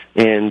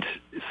 And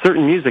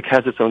certain music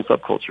has its own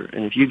subculture.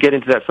 And if you get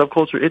into that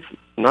subculture, it's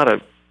not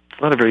a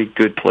very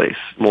good place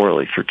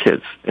morally for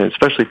kids, and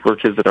especially for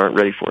kids that aren't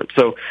ready for it.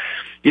 So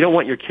you don't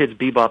want your kids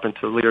bebopping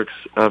to the lyrics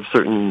of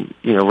certain,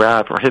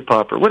 rap or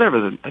hip-hop or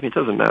whatever. It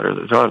doesn't matter,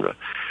 the genre.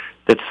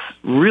 That's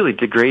really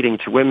degrading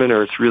to women,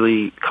 or it's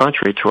really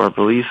contrary to our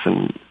beliefs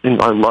and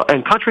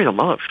contrary to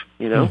love,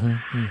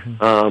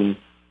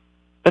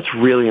 that's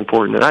really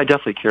important, and I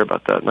definitely care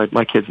about that.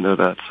 My kids know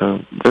that,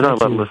 so they're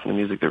not allowed to listen to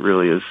music that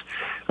really is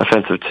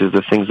offensive to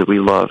the things that we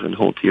love and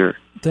hold dear.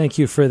 Thank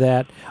you for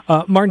that.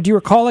 Martin, do you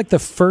recall like the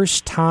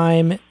first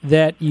time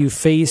that you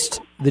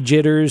faced the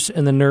jitters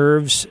and the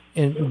nerves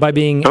by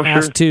being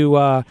asked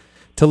to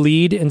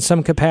lead in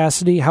some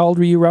capacity? How old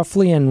were you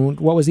roughly, and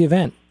what was the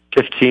event?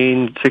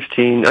 15,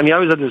 16. I mean, I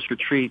was at this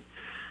retreat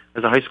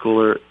as a high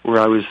schooler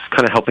where I was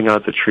kind of helping out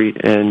at the retreat,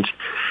 and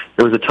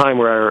there was a time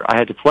where I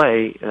had to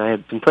play, and I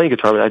had been playing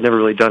guitar, but I'd never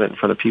really done it in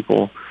front of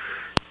people.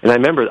 And I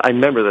remember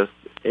this,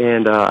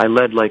 and I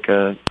led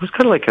it was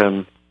kind of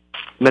like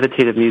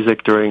meditative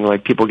music during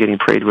like people getting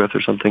prayed with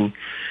or something.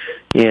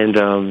 And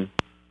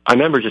I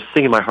remember just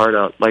singing my heart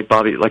out, like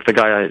Bobby, like the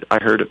guy I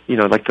heard,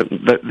 like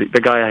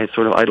the guy I had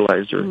sort of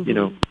idolized or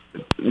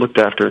looked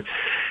after.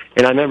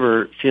 And I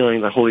remember feeling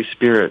the Holy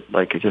Spirit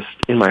like just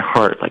in my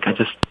heart, like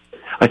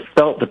I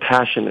felt the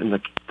passion and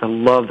the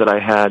love that I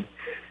had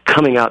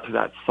coming out to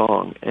that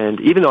song. And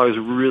even though I was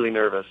really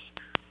nervous,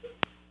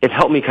 it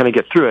helped me kind of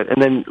get through it.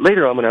 And then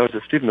later on when I was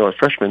a student or a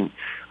freshman,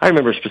 I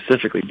remember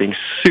specifically being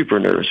super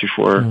nervous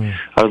before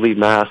I would lead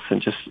Mass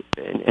and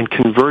and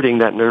converting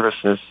that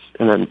nervousness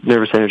and that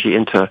nervous energy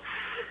into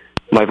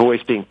my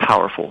voice being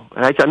powerful.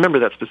 And I remember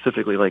that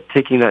specifically, like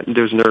taking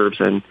those nerves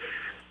and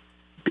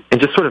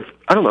just sort of,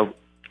 I don't know,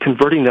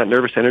 converting that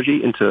nervous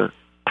energy into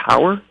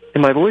power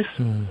in my voice.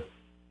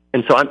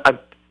 And so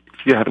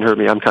if you haven't heard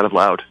me, I'm kind of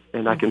loud,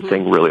 and I can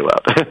sing really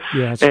loud.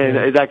 Yeah,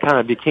 and that kind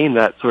of became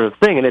that sort of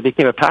thing, and it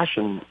became a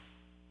passion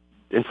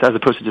as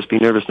opposed to just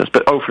being nervousness.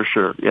 But for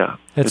sure, yeah.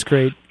 That's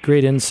great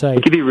insight.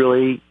 It can be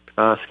really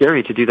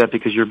scary to do that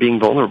because you're being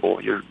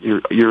vulnerable.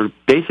 You're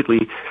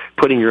basically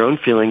putting your own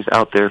feelings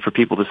out there for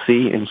people to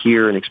see and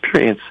hear and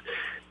experience,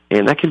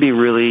 and that can be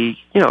really,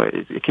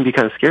 it can be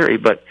kind of scary,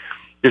 but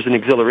there's an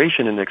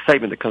exhilaration and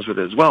excitement that comes with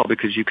it as well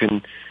because you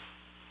can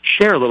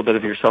share a little bit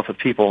of yourself with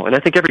people. And I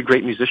think every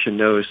great musician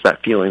knows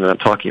that feeling that I'm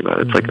talking about.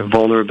 It's like a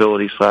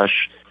vulnerability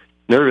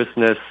 /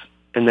 nervousness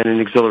and then an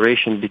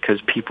exhilaration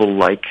because people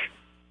like,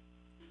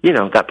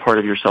 that part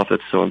of yourself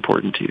that's so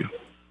important to you.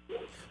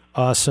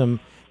 Awesome.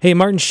 Hey,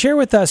 Martin, share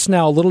with us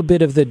now a little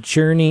bit of the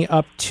journey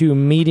up to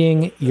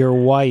meeting your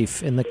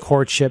wife in the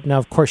courtship. Now,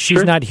 of course,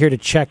 she's not here to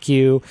check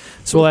you,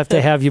 so we'll have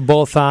to have you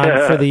both on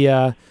for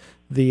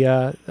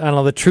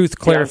the truth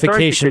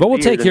clarification, but we'll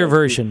take your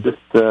version. Just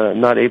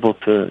not able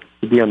to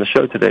be on the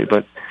show today,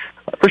 but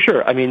for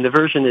sure. I mean, the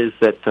version is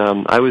that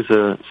I was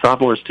a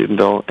sophomore at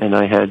Steubenville, and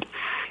I had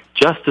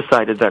just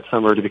decided that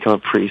summer to become a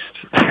priest.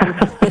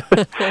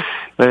 I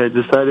had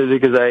decided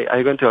because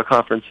I went to a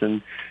conference,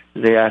 and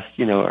they asked,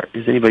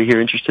 is anybody here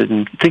interested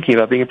in thinking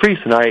about being a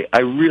priest? And I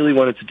really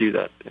wanted to do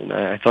that, and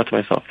I thought to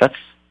myself,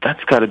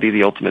 that's got to be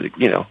the ultimate,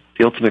 the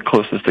ultimate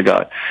closeness to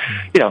God.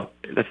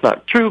 That's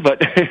not true,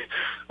 but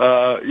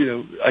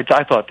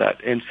I thought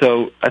that, and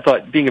so I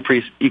thought being a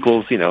priest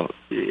equals,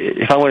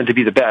 if I wanted to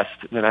be the best,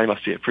 then I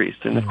must be a priest,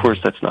 and of course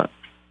that's not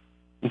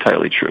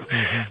entirely true.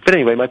 But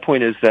anyway, my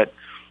point is that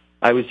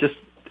I was just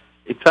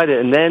excited,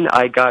 and then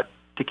I got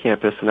to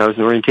campus, and I was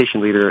an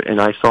orientation leader,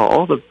 and I saw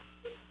all the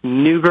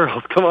new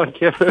girls come on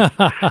campus,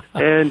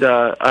 and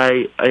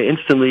I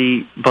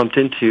instantly bumped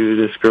into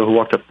this girl who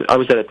walked up. I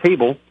was at a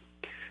table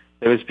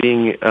that was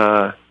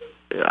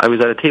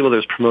that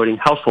was promoting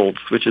households,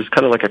 which is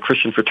kind of like a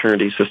Christian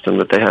fraternity system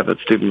that they have at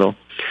Steubenville.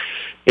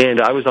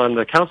 And I was on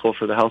the council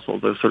for the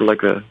household. It was sort of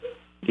like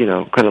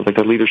kind of like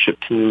a leadership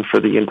team for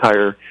the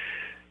entire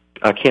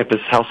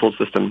campus household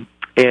system.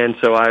 And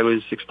so I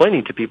was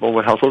explaining to people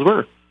what households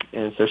were.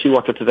 And so she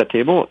walked up to that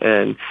table,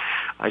 and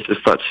I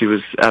just thought she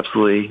was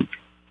absolutely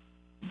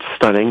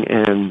stunning,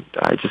 and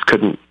I just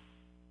couldn't.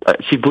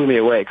 She blew me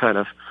away, kind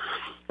of.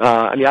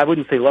 I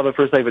wouldn't say love at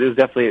first sight, but it was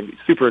definitely a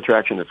super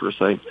attraction at first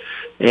sight.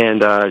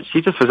 And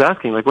she just was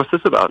asking, like, what's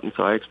this about? And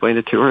so I explained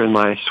it to her in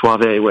my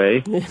suave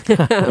way.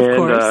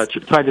 And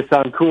tried to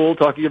sound cool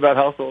talking about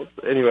households.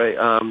 Anyway,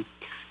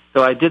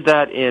 so I did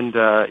that, and,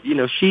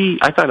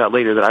 I found out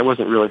later that I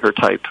wasn't really her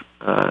type.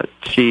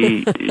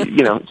 She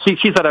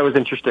thought I was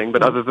interesting,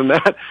 but other than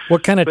that.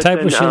 What kind of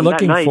type was she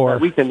looking for?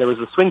 That weekend, there was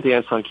a swing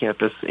dance on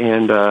campus,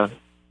 and I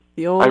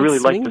really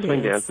liked the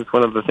swing dance. It's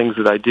one of the things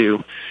that I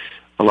do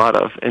a lot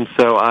of. And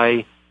so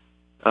I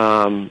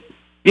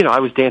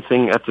was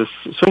dancing at this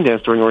swing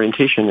dance during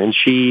orientation, and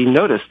she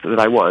noticed that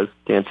I was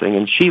dancing,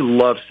 and she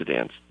loves to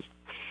dance.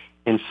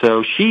 And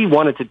so she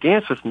wanted to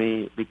dance with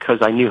me because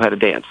I knew how to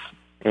dance,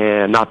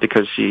 and not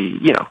because she,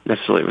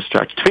 necessarily was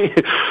attracted to me.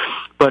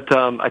 But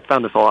I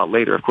found this all out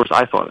later. Of course,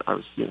 I thought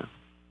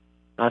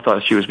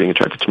she was being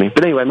attracted to me.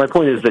 But anyway, my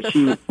point is that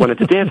she wanted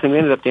to dance, and we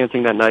ended up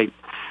dancing that night.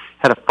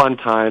 Had a fun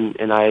time,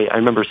 and I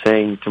remember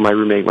saying to my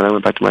roommate when I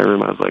went back to my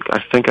room, I was like,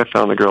 I think I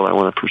found the girl I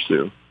want to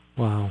pursue.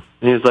 Wow.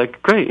 And he was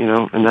like, great, and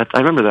I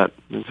remember that.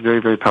 It was a very,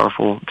 very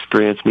powerful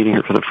experience meeting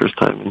her for the first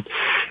time.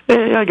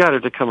 And I got her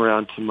to come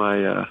around to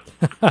my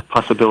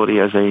possibility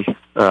as a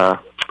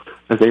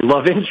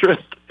love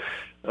interest.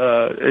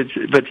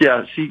 But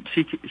yeah,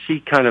 she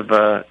kind of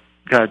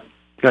got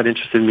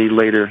interested in me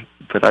later,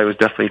 but I was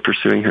definitely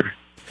pursuing her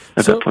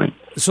at that point.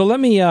 So let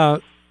me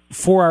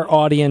for our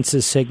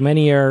audience's sake,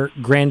 many are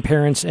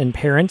grandparents and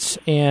parents,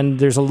 and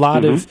there's a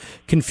lot of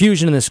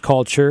confusion in this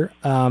culture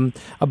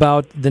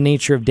about the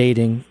nature of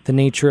dating, the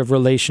nature of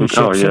relationships.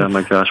 Oh, yeah,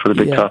 my gosh, what a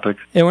big topic.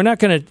 And we're not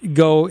going to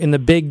go in the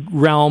big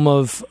realm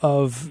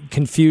of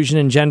confusion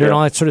and gender and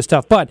all that sort of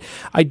stuff, but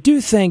I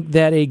do think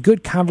that a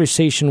good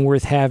conversation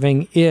worth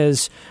having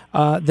is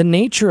the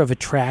nature of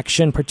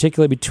attraction,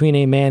 particularly between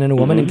a man and a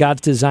woman, and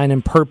God's design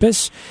and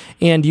purpose.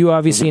 And you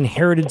obviously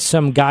inherited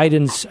some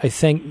guidance, I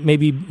think,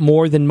 maybe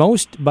more than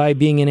most by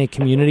being in a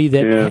community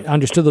that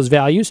understood those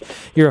values.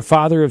 You're a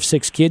father of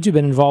 6 kids. You've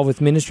been involved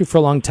with ministry for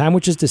a long time,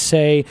 which is to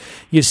say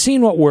you've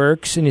seen what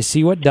works and you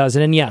see what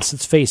doesn't. And yes,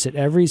 let's face it,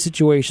 every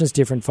situation is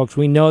different, folks.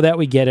 We know that.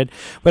 We get it.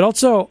 But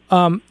also,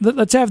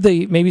 let's have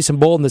maybe some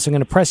boldness. I'm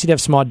going to press you to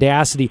have some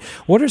audacity.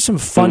 What are some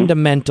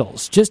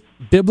fundamentals, just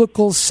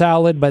biblical,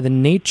 solid, by the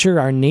nature,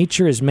 our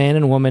nature as man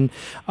and woman,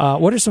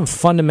 what are some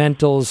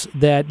fundamentals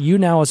that you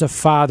now as a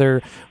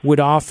father would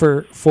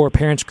offer for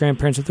parents,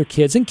 grandparents with their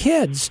kids, and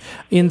kids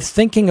in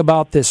thinking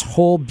about this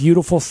whole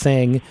beautiful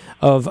thing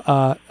of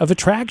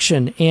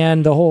attraction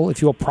and the whole,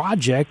 if you will,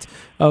 project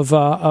of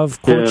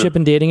courtship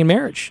and dating and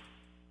marriage?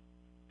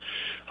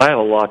 I have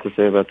a lot to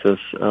say about this.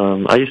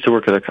 I used to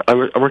work I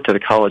worked at a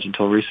college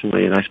until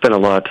recently, and I spent a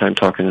lot of time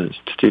talking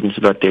to students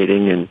about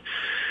dating and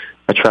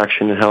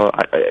attraction and how.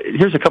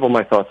 Here's a couple of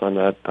my thoughts on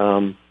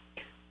that.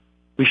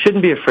 We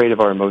shouldn't be afraid of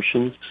our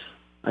emotions.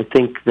 I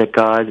think that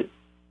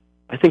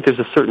I think there's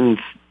a certain,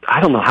 I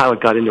don't know how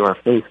it got into our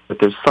faith, but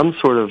there's some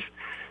sort of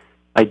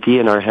idea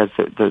in our heads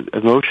that the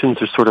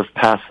emotions are sort of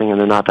passing and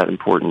they're not that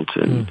important.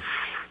 And,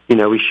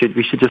 we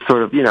should just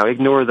sort of,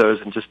 ignore those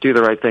and just do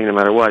the right thing no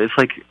matter what. It's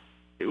like,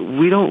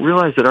 we don't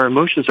realize that our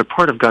emotions are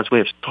part of God's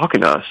way of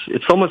talking to us.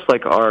 It's almost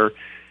like our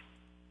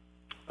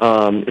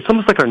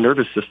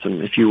nervous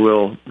system, if you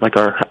will. Like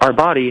our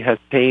body has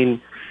pain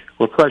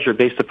or pleasure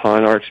based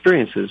upon our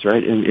experiences,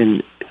 right?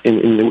 In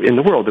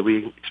the world that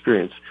we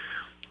experience.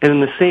 And in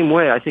the same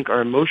way, I think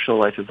our emotional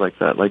life is like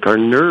that. Like our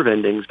nerve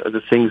endings are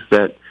the things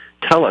that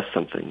tell us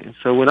something. And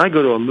so when I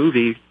go to a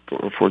movie,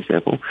 for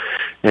example,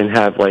 and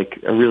have like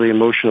a really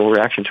emotional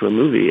reaction to a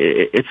movie,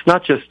 it's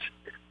not just,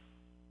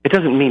 it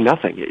doesn't mean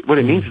nothing. What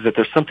it means is that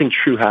there's something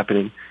true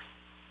happening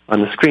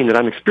on the screen that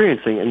I'm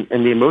experiencing,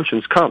 and the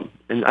emotions come.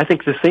 And I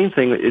think the same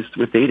thing is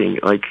with dating.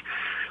 Like,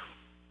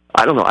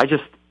 I don't know,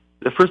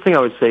 the first thing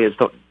I would say is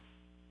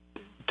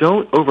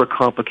don't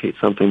overcomplicate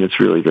something that's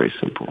really very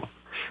simple.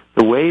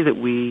 The way that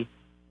we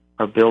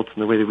are built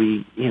and the way that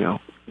we,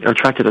 are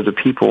attracted as a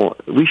people,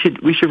 we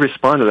should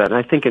respond to that. And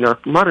I think in our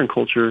modern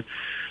culture,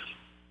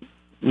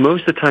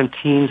 most of the time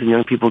teens and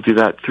young people do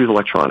that through the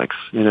electronics.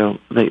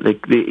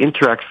 They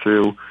interact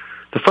through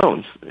the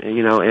phones,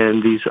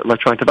 and these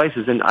electronic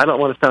devices. And I don't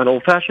want to sound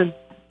old-fashioned,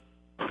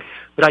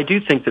 but I do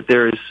think that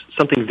there is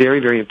something very,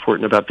 very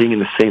important about being in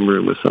the same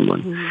room with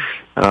someone.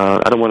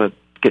 I don't want to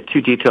get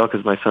too detailed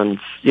because my son's,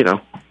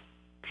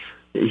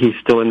 he's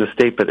still in the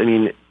state. But, I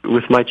mean,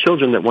 with my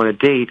children that want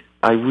to date,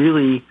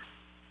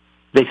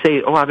 they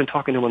say, I've been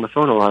talking to him on the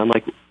phone a lot. I'm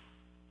like,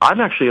 I'm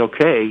actually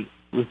okay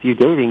with you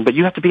dating, but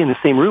you have to be in the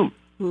same room.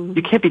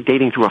 You can't be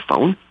dating through a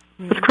phone.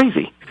 That's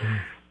crazy.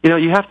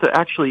 You have to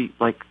actually,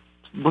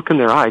 look in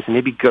their eyes and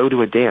maybe go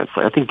to a dance.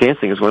 I think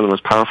dancing is one of the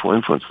most powerful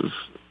influences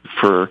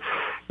for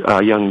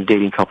young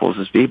dating couples,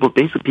 is be able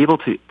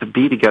to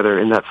be together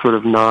in that sort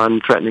of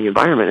non-threatening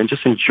environment and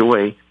just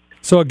enjoy.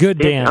 So a good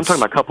dance. I'm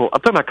talking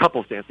about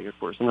couples dancing, of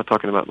course. I'm not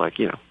talking about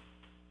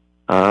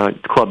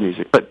club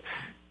music, but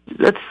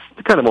that's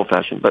kind of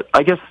old-fashioned. But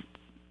I guess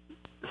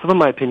some of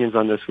my opinions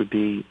on this would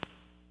be,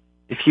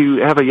 if you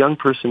have a young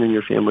person in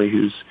your family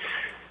who's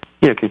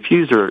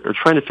confused or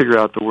trying to figure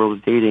out the world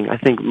of dating, I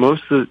think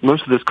most of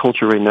this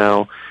culture right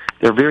now,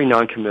 they're very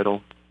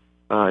non-committal.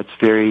 It's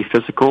very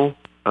physical.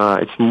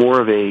 It's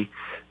more of a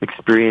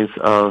experience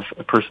of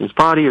a person's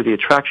body or the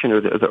attraction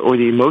or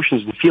the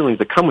emotions and feelings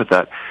that come with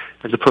that,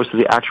 as opposed to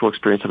the actual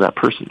experience of that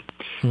person.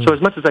 So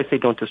as much as I say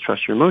don't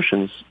distrust your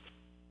emotions,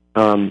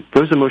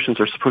 those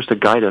emotions are supposed to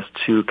guide us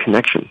to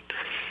connection,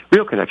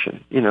 real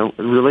connection,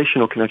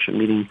 relational connection,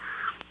 meaning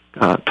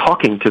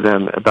talking to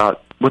them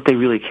about what they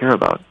really care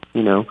about.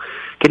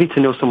 Getting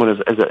to know someone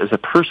as a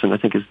person, I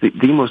think, is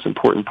the most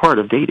important part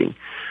of dating.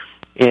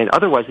 And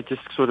otherwise, it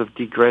just sort of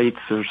degrades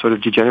or sort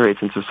of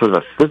degenerates into sort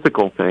of a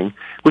physical thing,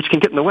 which can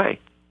get in the way,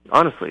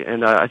 honestly.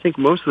 And I think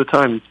most of the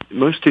time,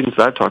 most students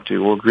that I've talked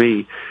to will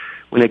agree,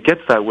 when it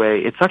gets that way,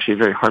 it's actually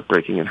very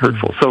heartbreaking and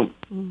hurtful. So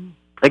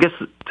I guess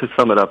to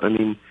sum it up, I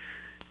mean,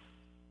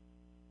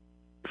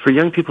 for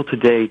young people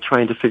today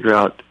trying to figure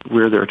out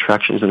where their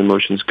attractions and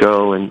emotions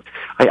go, and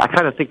I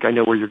kind of think I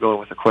know where you're going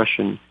with the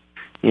question,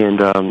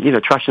 and,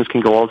 attractions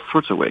can go all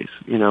sorts of ways,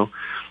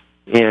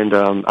 and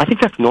I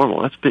think that's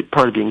normal. That's a big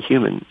part of being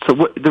human.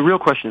 So the real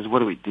question is, what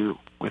do we do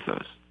with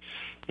those?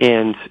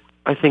 And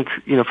I think,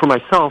 for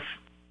myself,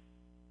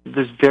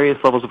 there's various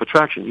levels of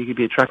attraction. You could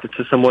be attracted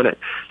to someone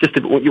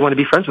you want to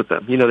be friends with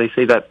them. They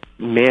say that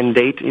man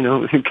date,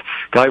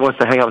 guy wants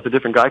to hang out with a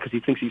different guy because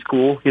he thinks he's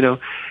cool.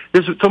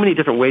 There's so many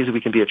different ways that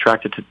we can be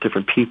attracted to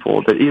different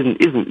people that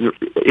isn't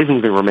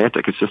even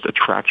romantic. It's just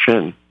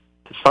attraction.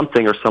 to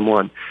something or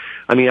someone.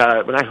 I mean,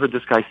 when I heard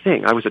this guy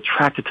sing, I was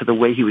attracted to the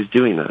way he was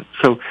doing that.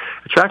 So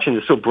attraction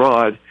is so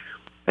broad.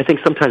 I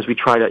think sometimes we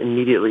try to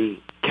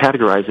immediately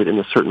categorize it in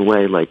a certain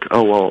way, like,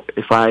 oh, well,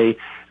 if I am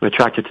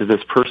attracted to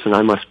this person,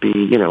 I must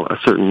be, a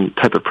certain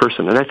type of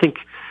person. And I think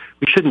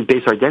we shouldn't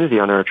base our identity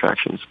on our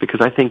attractions, because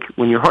I think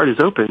when your heart is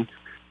open,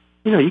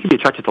 you can be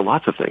attracted to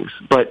lots of things.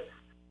 But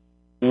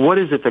what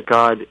is it that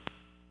God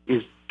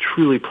is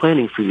truly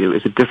planning for you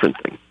is a different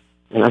thing.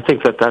 And I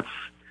think that's,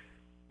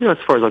 as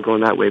far as I'll go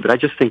in that way. But I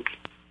just think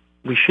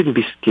we shouldn't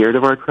be scared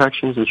of our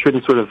attractions and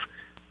shouldn't sort of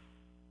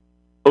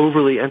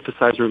overly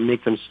emphasize or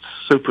make them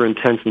super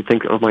intense and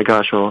think, oh my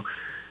gosh, well,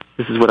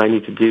 this is what I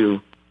need to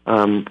do.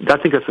 I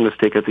think that's a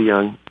mistake of the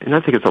young, and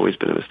I think it's always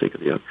been a mistake of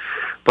the young.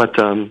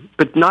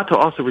 But not to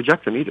also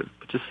reject them either,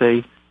 but just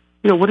say,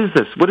 what is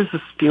this? What is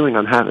this feeling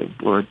I'm having,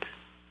 Lord?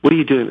 What are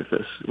you doing with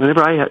this?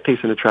 Whenever I face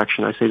an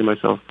attraction, I say to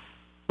myself,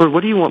 Lord,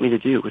 what do you want me to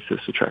do with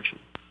this attraction?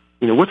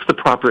 What's the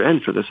proper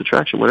end for this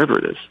attraction, whatever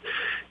it is?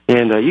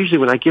 And usually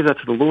when I give that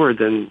to the Lord,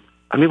 then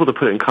I'm able to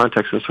put it in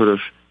context and sort of,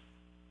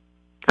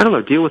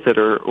 deal with it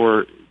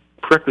or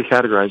correctly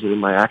categorize it in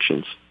my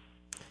actions.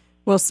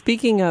 Well,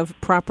 speaking of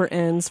proper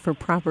ends for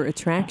proper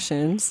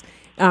attractions,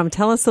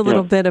 tell us a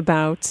little bit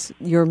about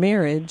your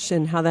marriage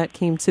and how that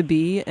came to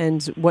be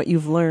and what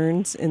you've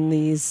learned in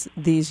these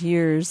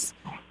years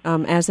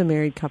as a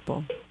married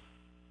couple.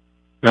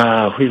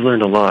 We've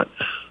learned a lot.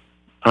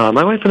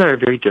 My wife and I are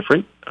very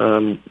different.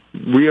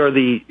 We are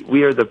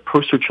the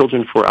poster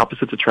children for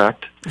opposites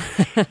attract.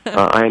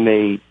 I'm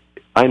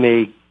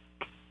a,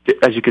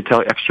 as you could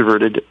tell,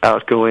 extroverted,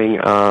 outgoing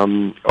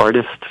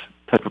artist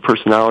type of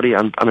personality.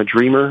 I'm a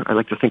dreamer. I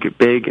like to think it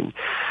big, and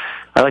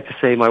I like to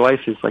say my wife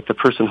is like the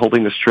person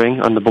holding the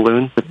string on the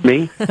balloon with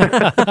me.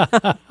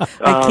 I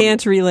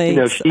can't relate.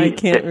 I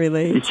can't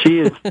relate. She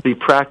is the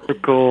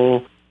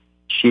practical.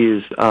 She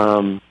is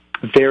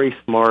very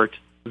smart,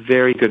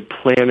 very good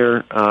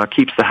planner,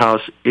 keeps the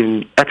house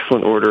in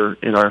excellent order.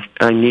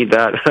 I need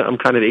that. I'm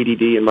kind of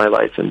ADD in my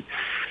life, and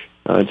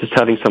just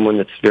having someone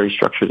that's very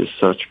structured is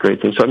such a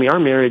great thing. So, our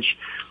marriage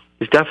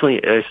is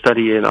definitely a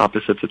study in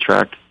opposites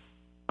attract.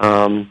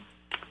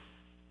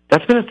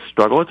 That's been a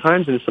struggle at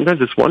times, and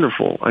sometimes it's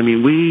wonderful.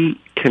 We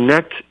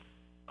connect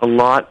a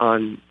lot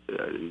on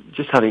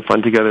just having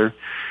fun together.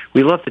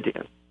 We love to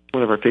dance.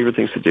 One of our favorite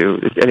things to do.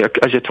 And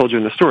as I told you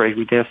in the story,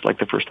 we danced like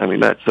the first time we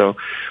met. So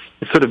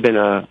it's sort of been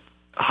a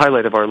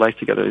highlight of our life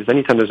together. Is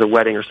anytime there's a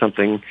wedding or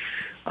something.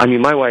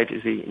 My wife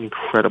is an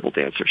incredible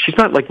dancer. She's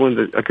not like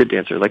a good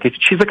dancer. Like,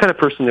 she's the kind of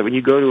person that when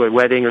you go to a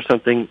wedding or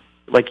something,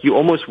 like, you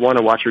almost want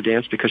to watch her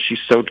dance because she's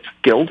so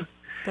skilled.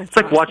 It's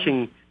like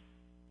watching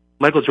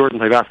Michael Jordan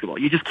play basketball.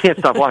 You just can't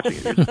stop watching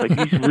it. It's just like,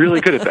 he's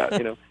really good at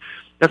that.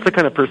 That's the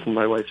kind of person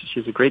my wife is.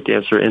 She's a great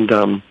dancer, and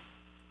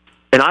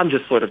I'm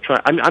just sort of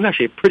trying. I'm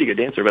actually a pretty good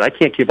dancer, but I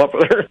can't keep up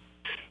with her.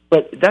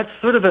 But that's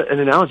sort of an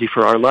analogy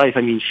for our life.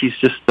 She's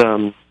just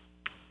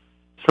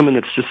someone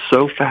that's just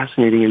so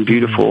fascinating and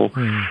beautiful.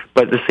 Mm-hmm.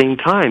 But at the same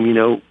time,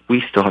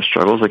 we still have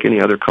struggles like any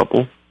other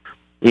couple.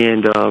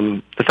 And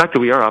the fact that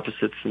we are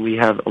opposites and we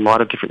have a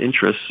lot of different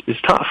interests is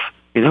tough.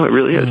 It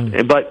really is.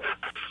 Mm-hmm. But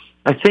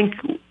I think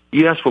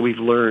you asked what we've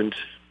learned.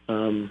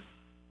 There's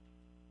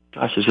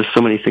just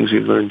so many things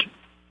we've learned.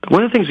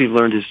 One of the things we've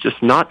learned is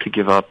just not to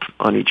give up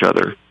on each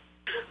other.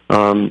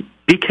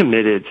 Be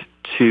committed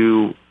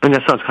to, and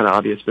that sounds kind of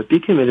obvious, but be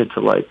committed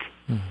to like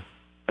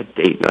a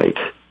date night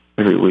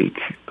every week.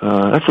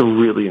 That's a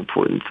really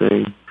important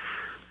thing.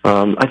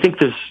 I think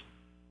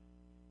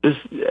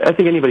I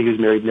think anybody who's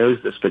married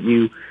knows this, but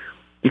you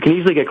can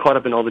easily get caught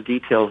up in all the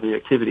details and the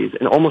activities,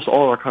 and almost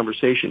all our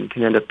conversation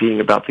can end up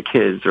being about the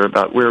kids or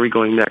about where are we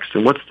going next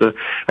and what's the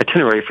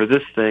itinerary for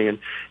this thing. And,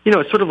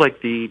 it's sort of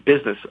like the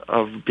business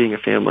of being a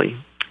family.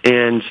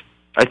 And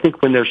I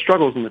think when there's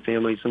struggles in the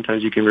family,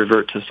 sometimes you can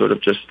revert to sort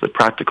of just the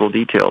practical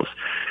details.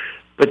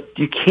 But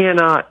you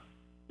cannot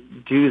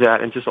do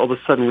that and just all of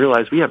a sudden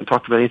realize we haven't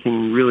talked about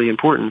anything really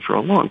important for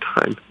a long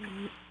time.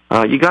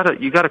 You gotta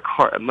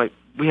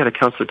we had a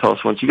counselor tell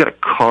us once, you gotta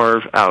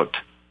carve out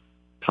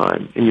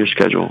time in your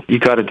schedule. You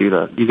gotta do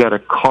that. You gotta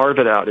carve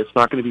it out. It's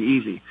not gonna be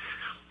easy.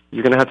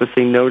 You're gonna have to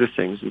say no to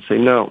things and say,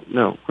 no,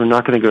 we're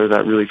not gonna go to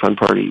that really fun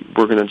party.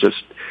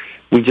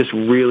 We just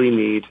really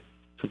need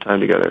some time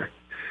together.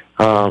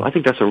 I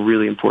think that's a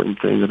really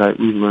important thing that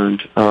we've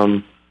learned.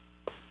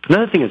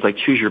 Another thing is like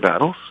choose your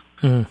battles.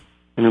 Mm.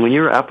 And when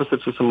you're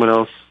opposites with someone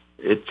else,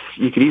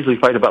 you could easily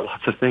fight about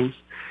lots of things.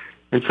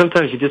 And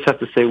sometimes you just have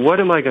to say, what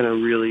am I going to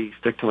really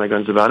stick to my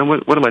guns about? And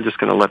what am I just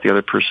going to let the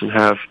other person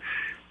have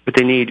what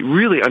they need?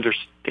 Really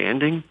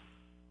understanding.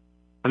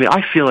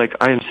 I feel like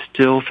I am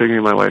still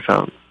figuring my wife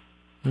out.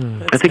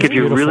 I think if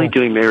you're really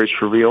doing marriage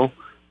for real,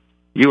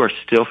 you are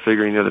still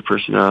figuring the other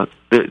person out.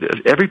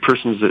 Every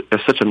person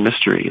is such a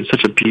mystery and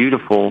such a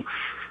beautiful,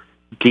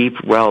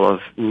 deep well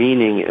of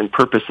meaning and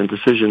purpose and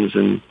decisions.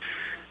 And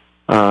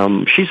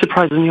she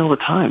surprises me all the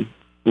time,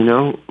 and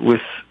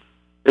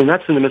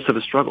that's in the midst of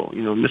a struggle,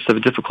 in the midst of a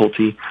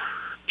difficulty,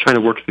 trying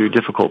to work through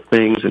difficult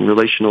things and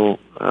relational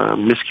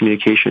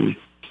miscommunication.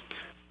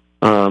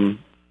 When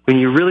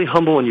you're really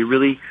humble and you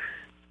really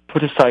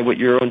put aside what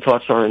your own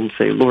thoughts are and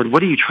say, Lord,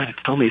 what are you trying to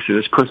tell me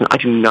through this person? I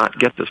do not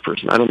get this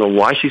person. I don't know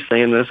why she's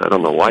saying this. I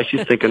don't know why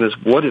she's thinking this.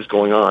 What is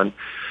going on?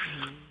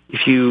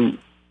 If you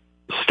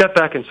step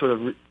back and sort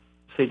of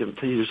say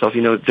to yourself,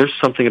 there's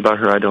something about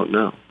her I don't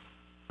know.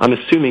 I'm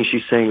assuming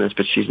she's saying this,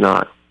 but she's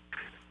not.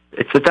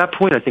 It's at that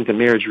point I think the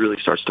marriage really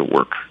starts to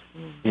work,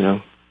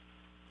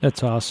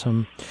 That's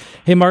awesome.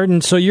 Hey,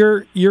 Martin, so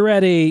you're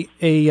at a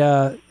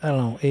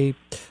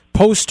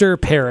poster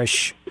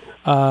parish.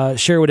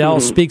 Sherwood L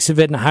speaks of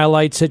it and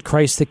highlights it.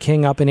 Christ the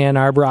King up in Ann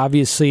Arbor.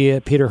 Obviously,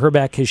 Peter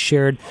Herbeck has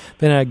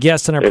been a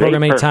guest on our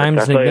program many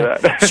times.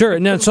 Sure.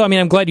 No, so,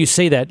 I'm glad you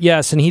say that.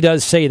 Yes, and he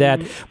does say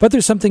that. But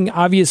there's something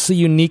obviously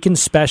unique and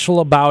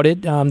special about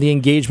it. The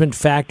engagement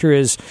factor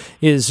is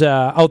amazing.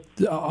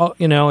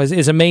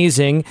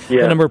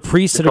 Yeah. The number of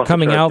priests that are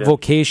coming out,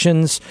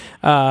 vocations,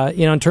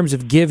 in terms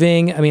of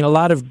giving. A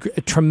lot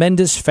of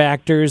tremendous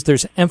factors.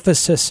 There's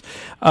emphasis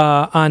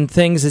on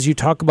things, as you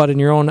talk about in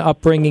your own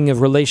upbringing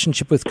of relationship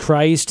with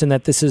Christ, and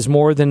that this is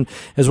more than,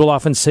 as we'll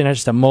often say, not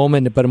just a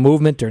moment, but a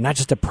movement, or not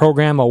just a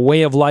program, a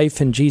way of life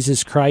in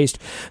Jesus Christ.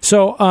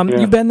 So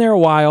you've been there a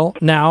while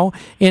now,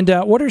 and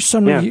what are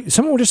some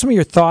of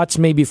your thoughts,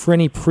 maybe for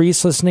any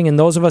priests listening, and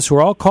those of us who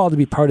are all called to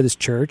be part of this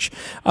church?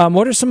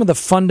 What are some of the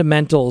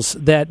fundamentals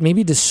that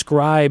maybe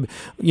describe,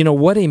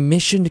 what a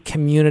mission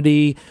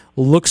community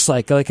looks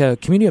like a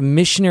community of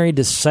missionary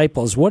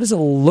disciples? What does it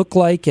look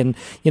like, and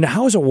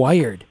how is it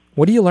wired?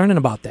 What are you learning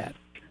about that?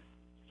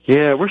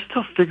 Yeah, we're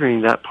still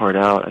figuring that part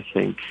out, I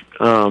think.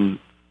 And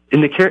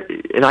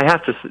I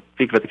have to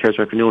speak about the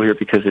charismatic renewal here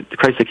because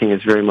Christ the King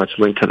is very much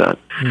linked to that.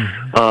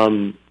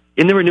 Mm-hmm.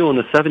 In the renewal in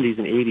the 70s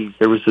and 80s,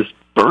 there was this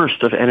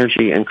burst of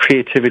energy and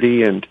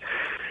creativity and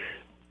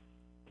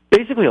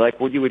basically like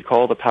what you would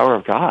call the power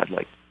of God,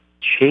 like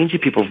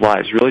changing people's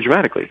lives really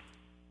dramatically,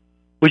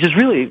 which is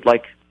really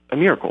like a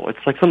miracle.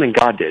 It's like something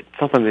God did.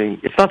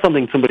 It's not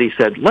something somebody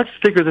said, let's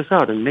figure this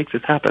out and make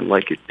this happen.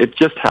 Like it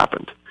just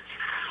happened.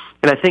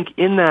 And I think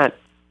in the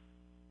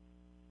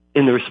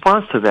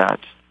response to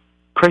that,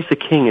 Christ the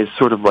King is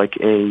sort of like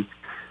a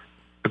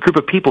group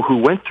of people who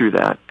went through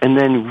that and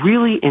then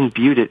really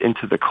imbued it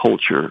into the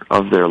culture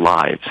of their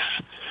lives.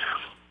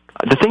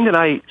 The thing that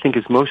I think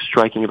is most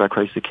striking about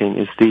Christ the King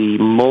is the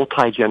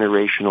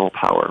multi-generational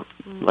power.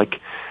 Like,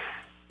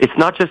 it's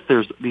not just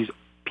there's these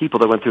people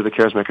that went through the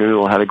charismatic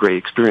renewal had a great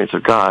experience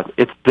of God.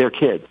 It's their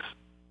kids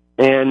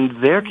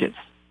and their kids.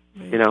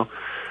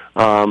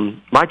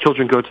 My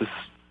children go to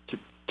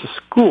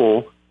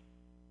school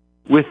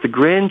with the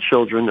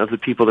grandchildren of the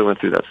people that went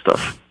through that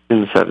stuff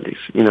in the 70s,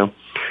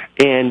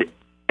 and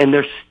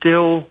they're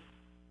still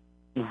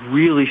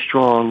really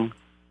strong.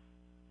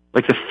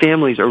 Like, the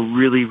families are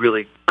really,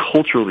 really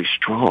culturally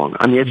strong.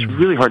 It's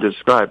really hard to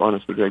describe,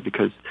 honestly, Greg,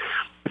 because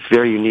it's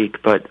very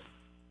unique. But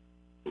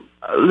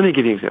let me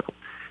give you an example.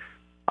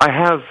 I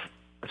have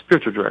a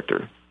spiritual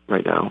director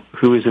right now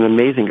who is an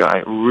amazing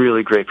guy, a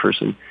really great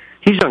person.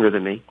 He's younger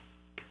than me.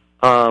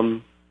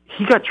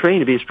 He got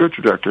trained to be a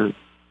spiritual director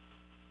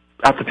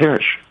at the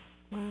parish.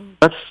 Wow.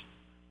 That's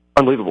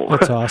unbelievable.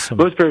 That's awesome.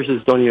 Most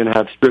parishes don't even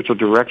have spiritual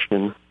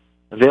direction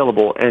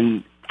available,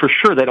 and for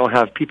sure they don't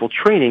have people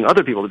training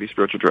other people to be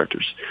spiritual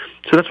directors.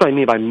 So that's what I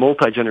mean by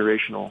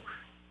multi-generational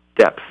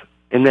depth.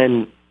 And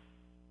then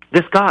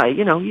this guy, I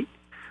don't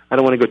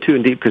want to go too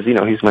in deep because,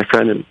 he's my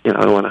friend, and,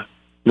 I don't want to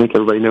make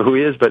everybody know who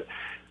he is, but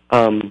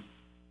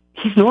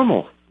he's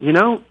normal, we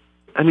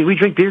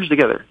drink beers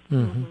together.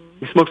 Mm-hmm.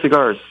 We smoke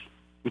cigars.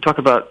 We talk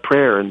about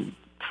prayer and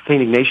St.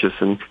 Ignatius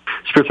and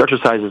spiritual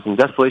exercises and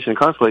desolation and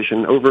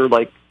consolation over,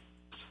 like,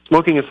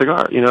 smoking a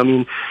cigar.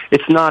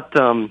 It's not,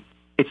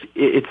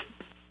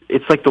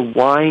 it's like the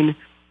wine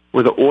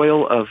or the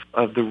oil of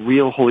the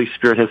real Holy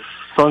Spirit has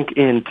sunk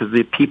into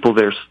the people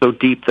there so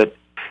deep that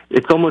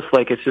it's almost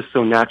like it's just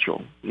so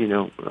natural,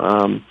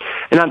 And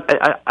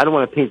I don't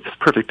want to paint this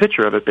perfect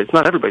picture of it, but it's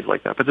not everybody's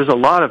like that. But there's a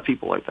lot of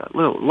people like that, a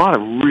lot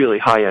of really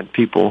high-end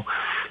people.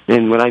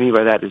 And what I mean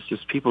by that is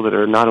just people that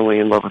are not only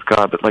in love with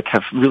God, but like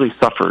have really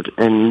suffered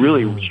and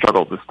really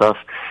struggled with stuff,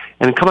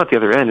 and come out the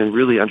other end and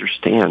really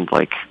understand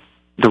like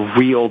the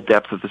real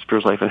depth of the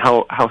spiritual life and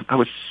how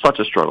it's such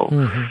a struggle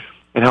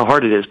and how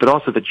hard it is, but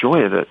also the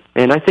joy of it.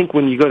 And I think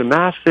when you go to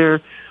Mass there,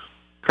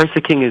 Christ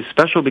the King is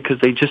special because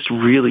they just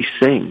really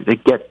sing. They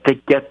get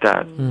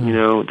that.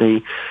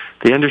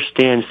 They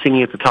understand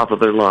singing at the top of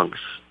their lungs.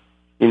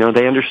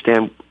 They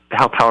understand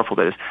how powerful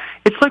that is.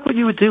 It's like what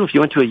you would do if you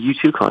went to a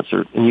U2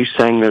 concert and you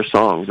sang their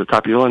songs at the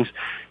top of your lungs.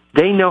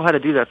 They know how to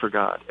do that for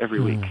God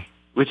every week,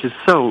 which is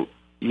so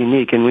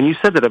unique. And when you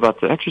said that about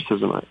the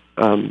exorcism,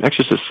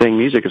 exorcists saying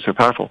music is so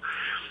powerful,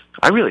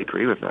 I really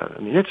agree with that.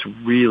 It's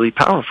really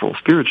powerful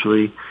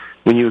spiritually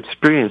when you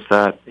experience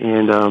that.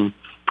 And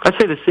I'd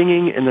say the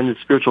singing and then the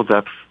spiritual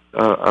depth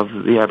of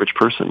the average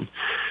person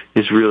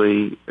is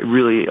really,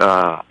 really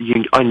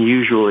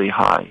unusually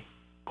high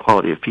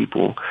quality of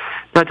people.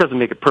 That doesn't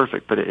make it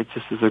perfect, but it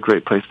just is a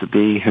great place to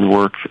be and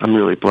work. I'm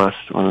really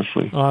blessed,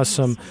 honestly.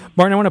 Awesome.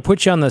 Martin, I want to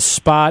put you on the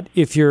spot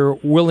if you're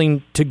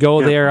willing to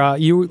go there.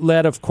 You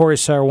led, of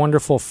course, our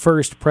wonderful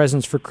First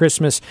Presents for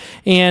Christmas.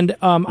 And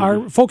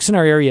our folks in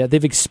our area,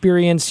 they've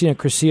experienced,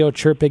 Cursillo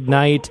Chirp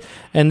Ignite,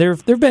 and there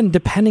have been,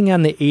 depending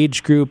on the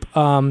age group,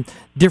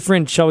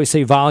 different, shall we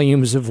say,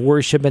 volumes of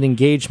worship and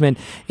engagement.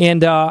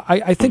 And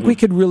I think we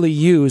could really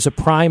use a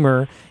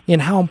primer in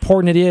how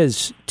important it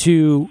is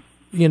to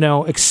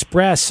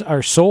express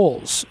our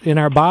souls in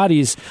our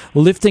bodies,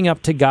 lifting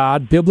up to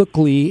God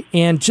biblically,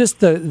 and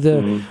just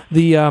the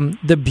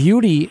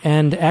beauty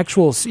and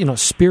actual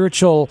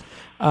spiritual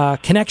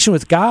connection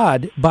with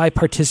God by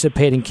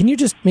participating. Can you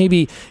just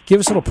maybe give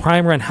us a little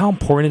primer on how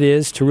important it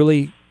is to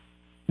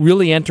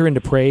really enter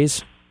into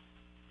praise?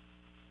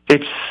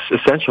 It's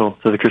essential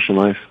to the Christian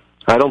life.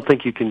 I don't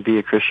think you can be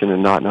a Christian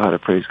and not know how to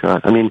praise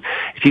God. I mean,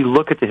 if you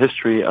look at the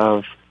history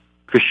of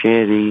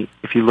Christianity,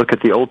 if you look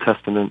at the Old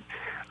Testament,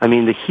 I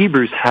mean, the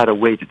Hebrews had a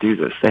way to do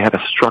this. They had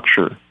a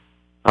structure.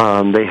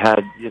 They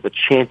had the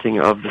chanting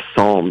of the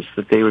Psalms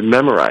that they would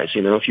memorize.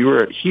 If you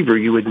were a Hebrew,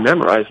 you would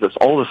memorize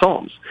all the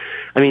Psalms.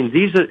 I mean,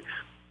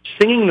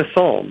 singing the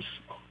Psalms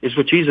is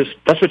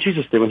that's what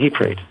Jesus did when he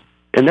prayed.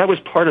 And that was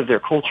part of their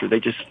culture.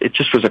 It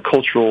just was a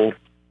cultural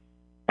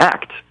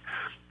act.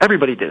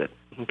 Everybody did it,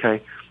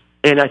 okay?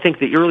 And I think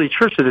the early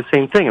church did the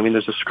same thing. I mean,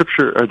 there's a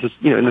scripture,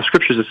 in the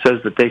scriptures it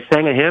says that they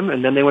sang a hymn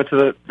and then they went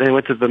to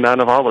the Mount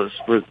of Olives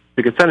for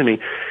the Gethsemane.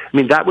 I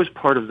mean, that was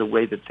part of the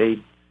way that they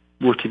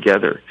were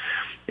together.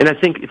 And I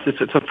think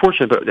it's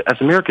unfortunate, but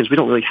as Americans, we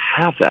don't really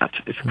have that.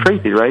 It's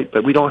crazy, right?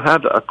 But we don't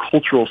have a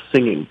cultural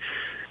singing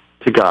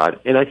to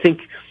God. And I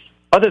think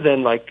other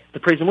than like the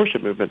praise and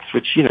worship movements,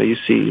 which, you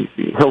see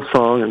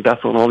Hillsong and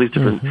Bethel and all these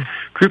different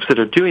groups that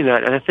are doing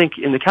that. And I think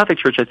in the Catholic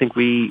Church, I think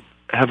we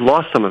have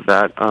lost some of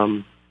that.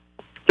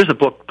 There's a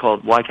book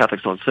called Why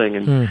Catholics Don't Sing,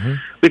 and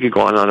we could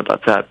go on and on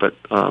about that, but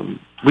for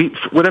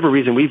whatever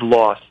reason, we've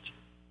lost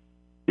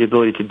the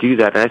ability to do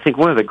that. And I think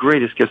one of the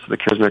greatest gifts of the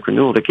Charismatic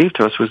Renewal that gave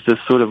to us was this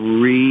sort of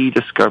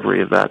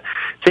rediscovery of that.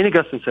 St.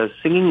 Augustine says,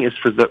 singing is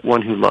for the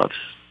one who loves,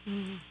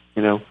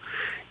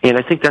 And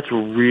I think that's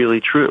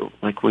really true.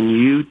 Like, when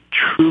you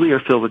truly are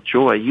filled with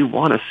joy, you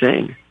want to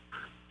sing,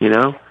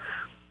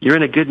 You're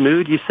in a good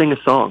mood, you sing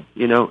a song,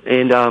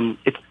 And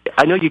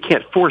I know you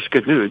can't force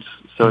good moods,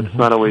 so it's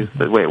not always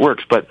the way it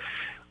works. But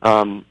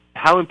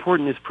how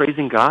important is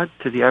praising God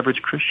to the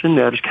average Christian,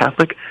 the average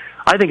Catholic?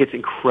 I think it's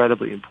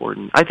incredibly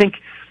important. I think,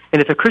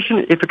 and if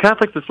a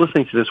Catholic that's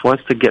listening to this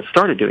wants to get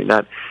started doing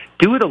that,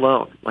 do it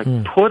alone. Like,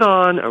 put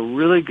on a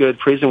really good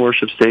praise and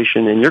worship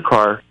station in your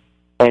car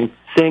and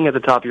sing at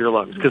the top of your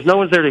lungs, because no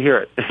one's there to hear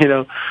it,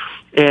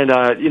 And,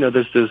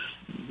 there's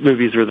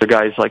movies where the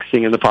guy's like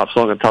singing the pop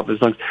song at the top of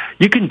his lungs.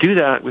 You can do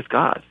that with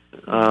God.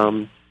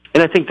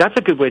 And I think that's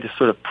a good way to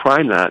sort of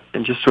prime that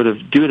and just sort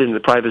of do it in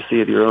the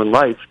privacy of your own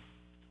life.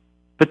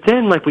 But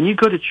then, like, when you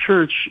go to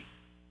church,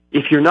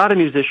 if you're not a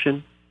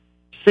musician,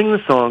 sing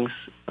the songs.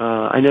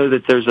 I know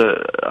that there's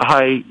a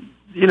high,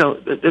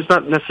 there's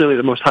not necessarily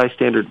the most high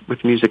standard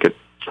with music at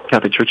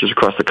Catholic churches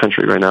across the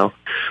country right now.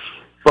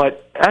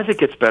 But as it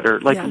gets better,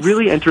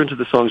 really enter into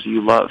the songs that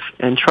you love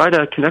and try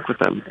to connect with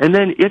them. And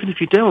then even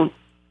if you don't,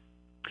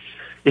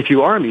 if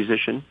you are a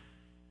musician,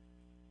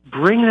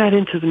 bring that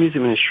into the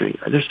music ministry.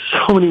 There's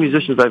so many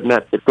musicians I've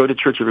met that go to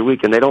church every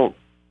week and they don't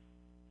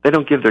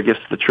give their gifts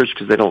to the church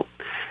because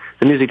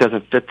the music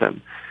doesn't fit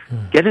them.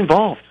 Get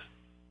involved.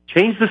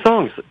 Change the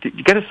songs.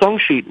 Get a song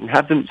sheet and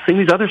have them sing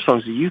these other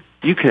songs that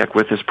you connect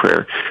with as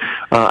prayer.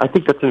 I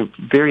think that's a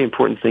very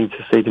important thing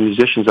to say to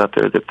musicians out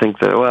there that think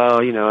that,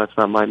 that's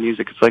not my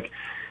music. It's like,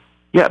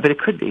 yeah, but it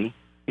could be.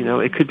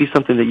 It could be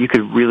something that you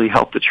could really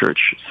help the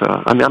church. So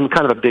I'm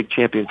kind of a big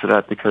champion for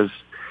that, because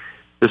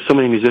there's so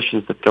many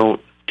musicians that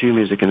don't do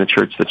music in the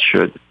church that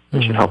should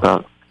help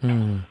out.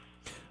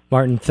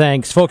 Martin,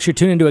 thanks. Folks, you're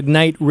tuned into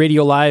Ignite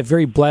Radio Live.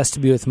 Very blessed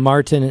to be with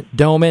Martin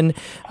Doman.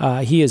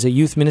 He is a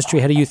youth ministry,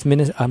 head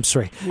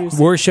of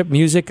worship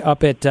music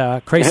up at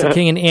Christ the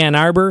King in Ann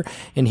Arbor,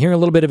 and hearing a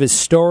little bit of his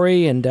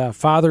story, and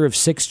father of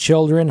 6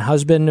 children,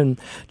 husband, and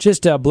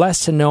just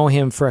blessed to know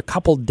him for a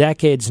couple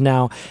decades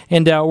now.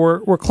 And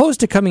we're close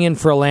to coming in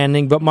for a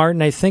landing, but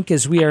Martin, I think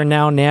as we are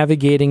now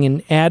navigating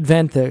in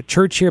Advent, the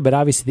church year, but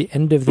obviously the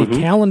end of the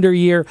calendar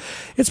year,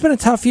 it's been a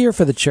tough year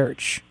for the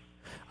church.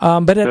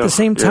 But at the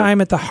same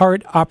time, at the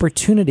heart,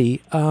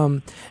 opportunity.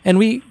 And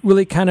we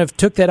really kind of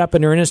took that up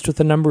in earnest with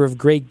a number of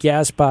great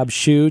guests, Bob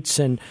Schutz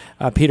and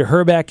Peter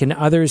Herbeck and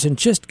others, and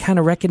just kind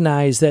of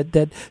recognize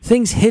that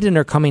things hidden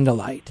are coming to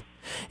light.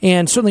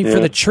 And certainly for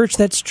the church,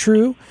 that's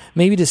true.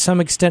 Maybe to some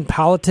extent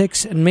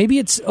politics, and maybe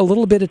it's a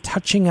little bit of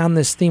touching on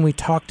this theme we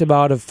talked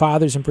about of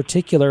fathers in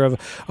particular, of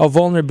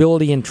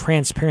vulnerability and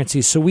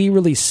transparency. So we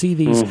really see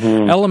these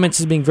elements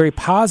as being very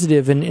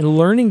positive and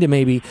learning to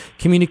maybe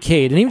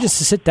communicate and even just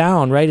to sit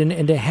down, right,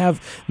 and to have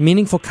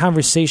meaningful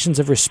conversations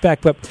of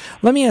respect. But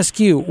let me ask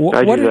you,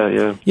 what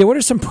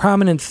are some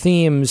prominent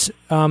themes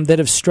that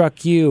have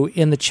struck you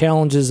in the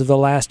challenges of the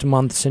last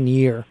months and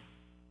year?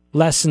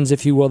 Lessons,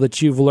 if you will,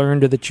 that you've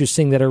learned or that you're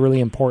seeing that are really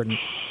important?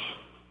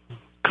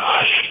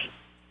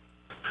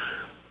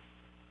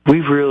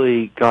 we've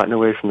really gotten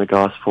away from the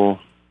gospel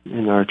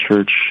in our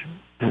church.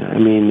 I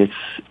mean,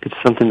 it's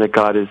something that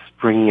God is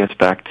bringing us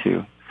back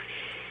to.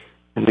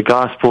 And the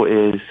gospel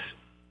is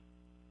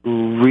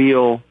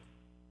real,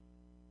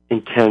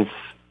 intense,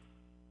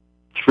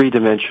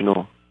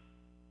 three-dimensional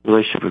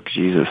relationship with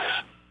Jesus,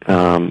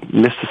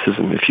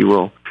 mysticism, if you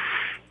will.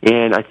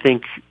 And I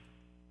think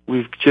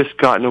we've just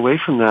gotten away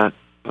from that.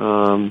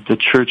 The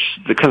church,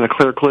 the kind of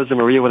clericalism,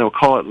 or what I'll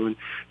call it, the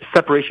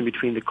separation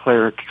between the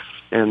clerics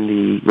and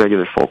the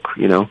regular folk,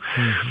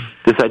 Mm-hmm.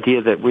 This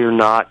idea that we're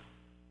not,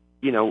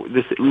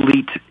 this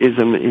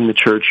elitism in the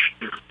church.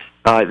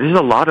 There's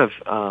a lot of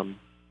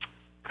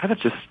kind of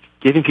just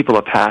giving people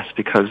a pass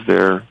because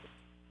they're,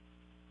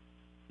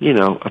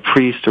 a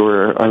priest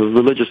or a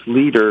religious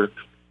leader.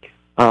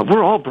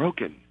 We're all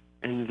broken.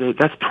 And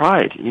that's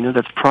pride.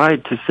 That's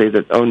pride to say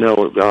that, oh,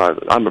 no,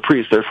 I'm a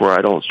priest, therefore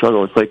I don't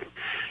struggle. It's like,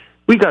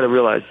 we got to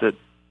realize that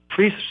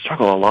priests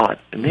struggle a lot,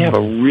 and they have a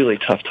really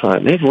tough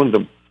time. They have one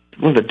of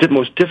the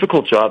most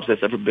difficult jobs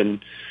that's ever been,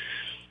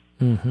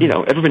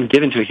 ever been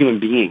given to a human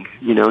being,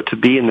 to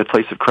be in the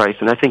place of Christ.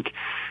 And I think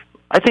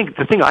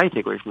the thing I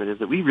take away from it is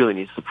that we really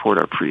need to support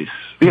our priests.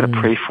 We got to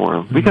pray for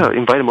them. We got to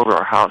invite them over to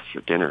our house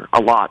for dinner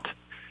a lot.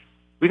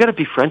 We got to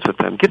be friends with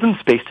them. Give them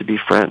space to be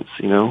friends.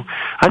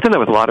 I've done that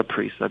with a lot of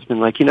priests. I've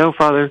been like,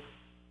 Father,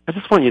 I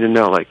just want you to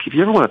know, if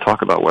you ever want to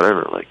talk about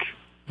whatever,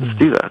 let's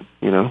do that.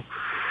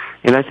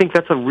 And I think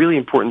that's a really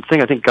important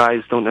thing. I think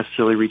guys don't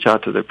necessarily reach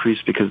out to their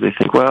priests because they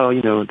think, well,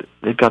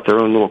 they've got their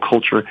own little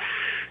culture.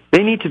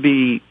 They need to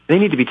be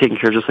taken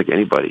care of just like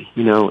anybody,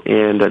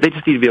 and they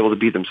just need to be able to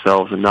be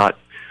themselves and not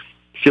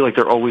feel like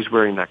they're always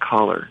wearing that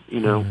collar,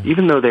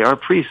 even though they are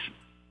priests,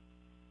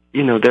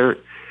 they're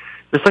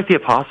just like the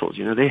apostles,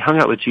 they hung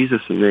out with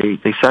Jesus and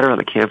they sat around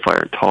the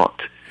campfire and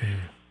talked.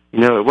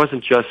 It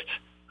wasn't just,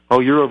 oh,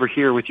 you're over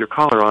here with your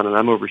collar on and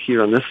I'm over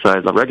here on this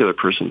side, the regular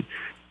person.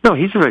 No,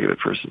 he's a regular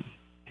person.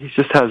 He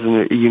just has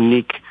a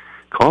unique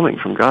calling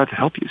from God to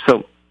help you.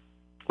 So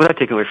what I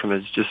take away from it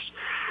is just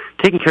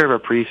taking care of our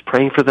priests,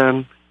 praying for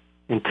them,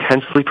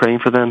 intensely praying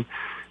for them,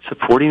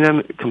 supporting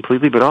them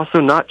completely, but also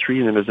not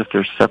treating them as if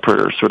they're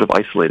separate or sort of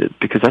isolated,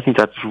 because I think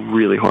that's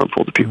really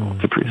harmful to people,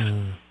 to priests.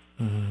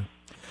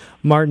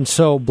 Martin,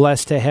 so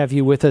blessed to have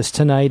you with us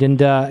tonight.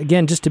 And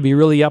again, just to be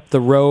really up the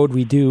road,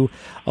 we do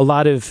a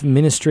lot of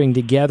ministering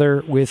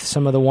together with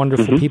some of the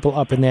wonderful people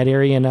up in that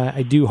area. And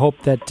I do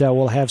hope that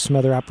we'll have some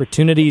other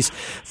opportunities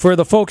for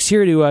the folks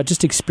here to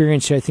just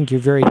experience you. I think you're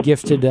very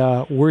gifted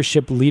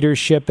worship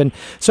leadership. And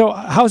so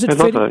how's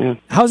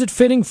it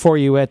fitting for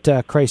you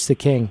at Christ the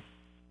King?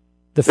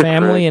 The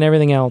family and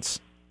everything else?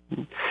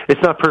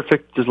 It's not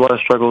perfect. There's a lot of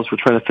struggles. We're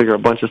trying to figure a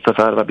bunch of stuff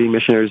out about being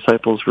missionary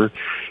disciples. We're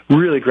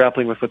really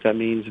grappling with what that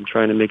means and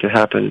trying to make it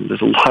happen.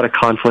 There's a lot of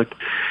conflict.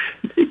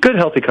 Good,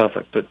 healthy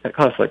conflict.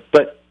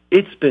 But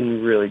it's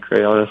been really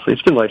great, honestly.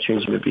 It's been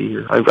life-changing to be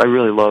here. I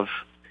really love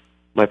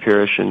my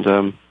parish,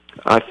 and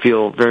I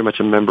feel very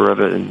much a member of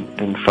it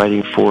and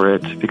fighting for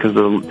it because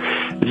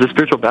there's a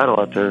spiritual battle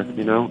out there,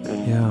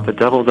 and the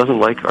devil doesn't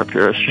like our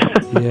parish.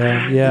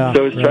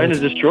 So he's trying to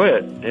destroy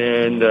it,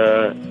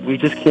 and we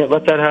just can't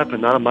let that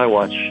happen, not on my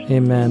watch.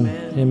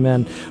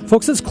 Amen.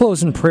 Folks, let's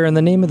close in prayer in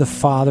the name of the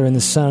Father, and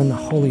the Son, and the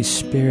Holy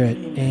Spirit.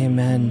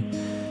 Amen.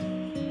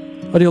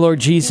 Oh, dear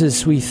Lord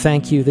Jesus, we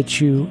thank you that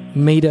you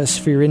made us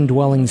for your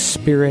indwelling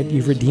Spirit.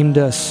 You've redeemed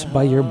us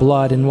by your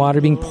blood and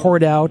water being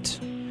poured out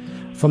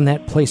from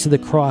that place of the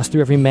cross through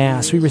every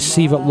Mass. We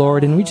receive it,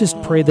 Lord, and we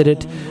just pray that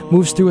it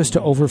moves through us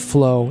to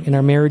overflow in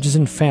our marriages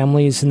and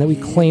families, and that we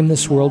claim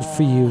this world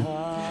for you,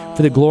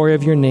 for the glory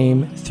of your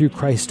name, through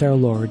Christ our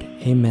Lord.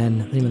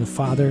 Amen. In the name of the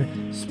Father,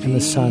 and the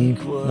Son,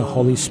 and the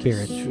Holy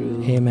Spirit.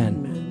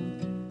 Amen.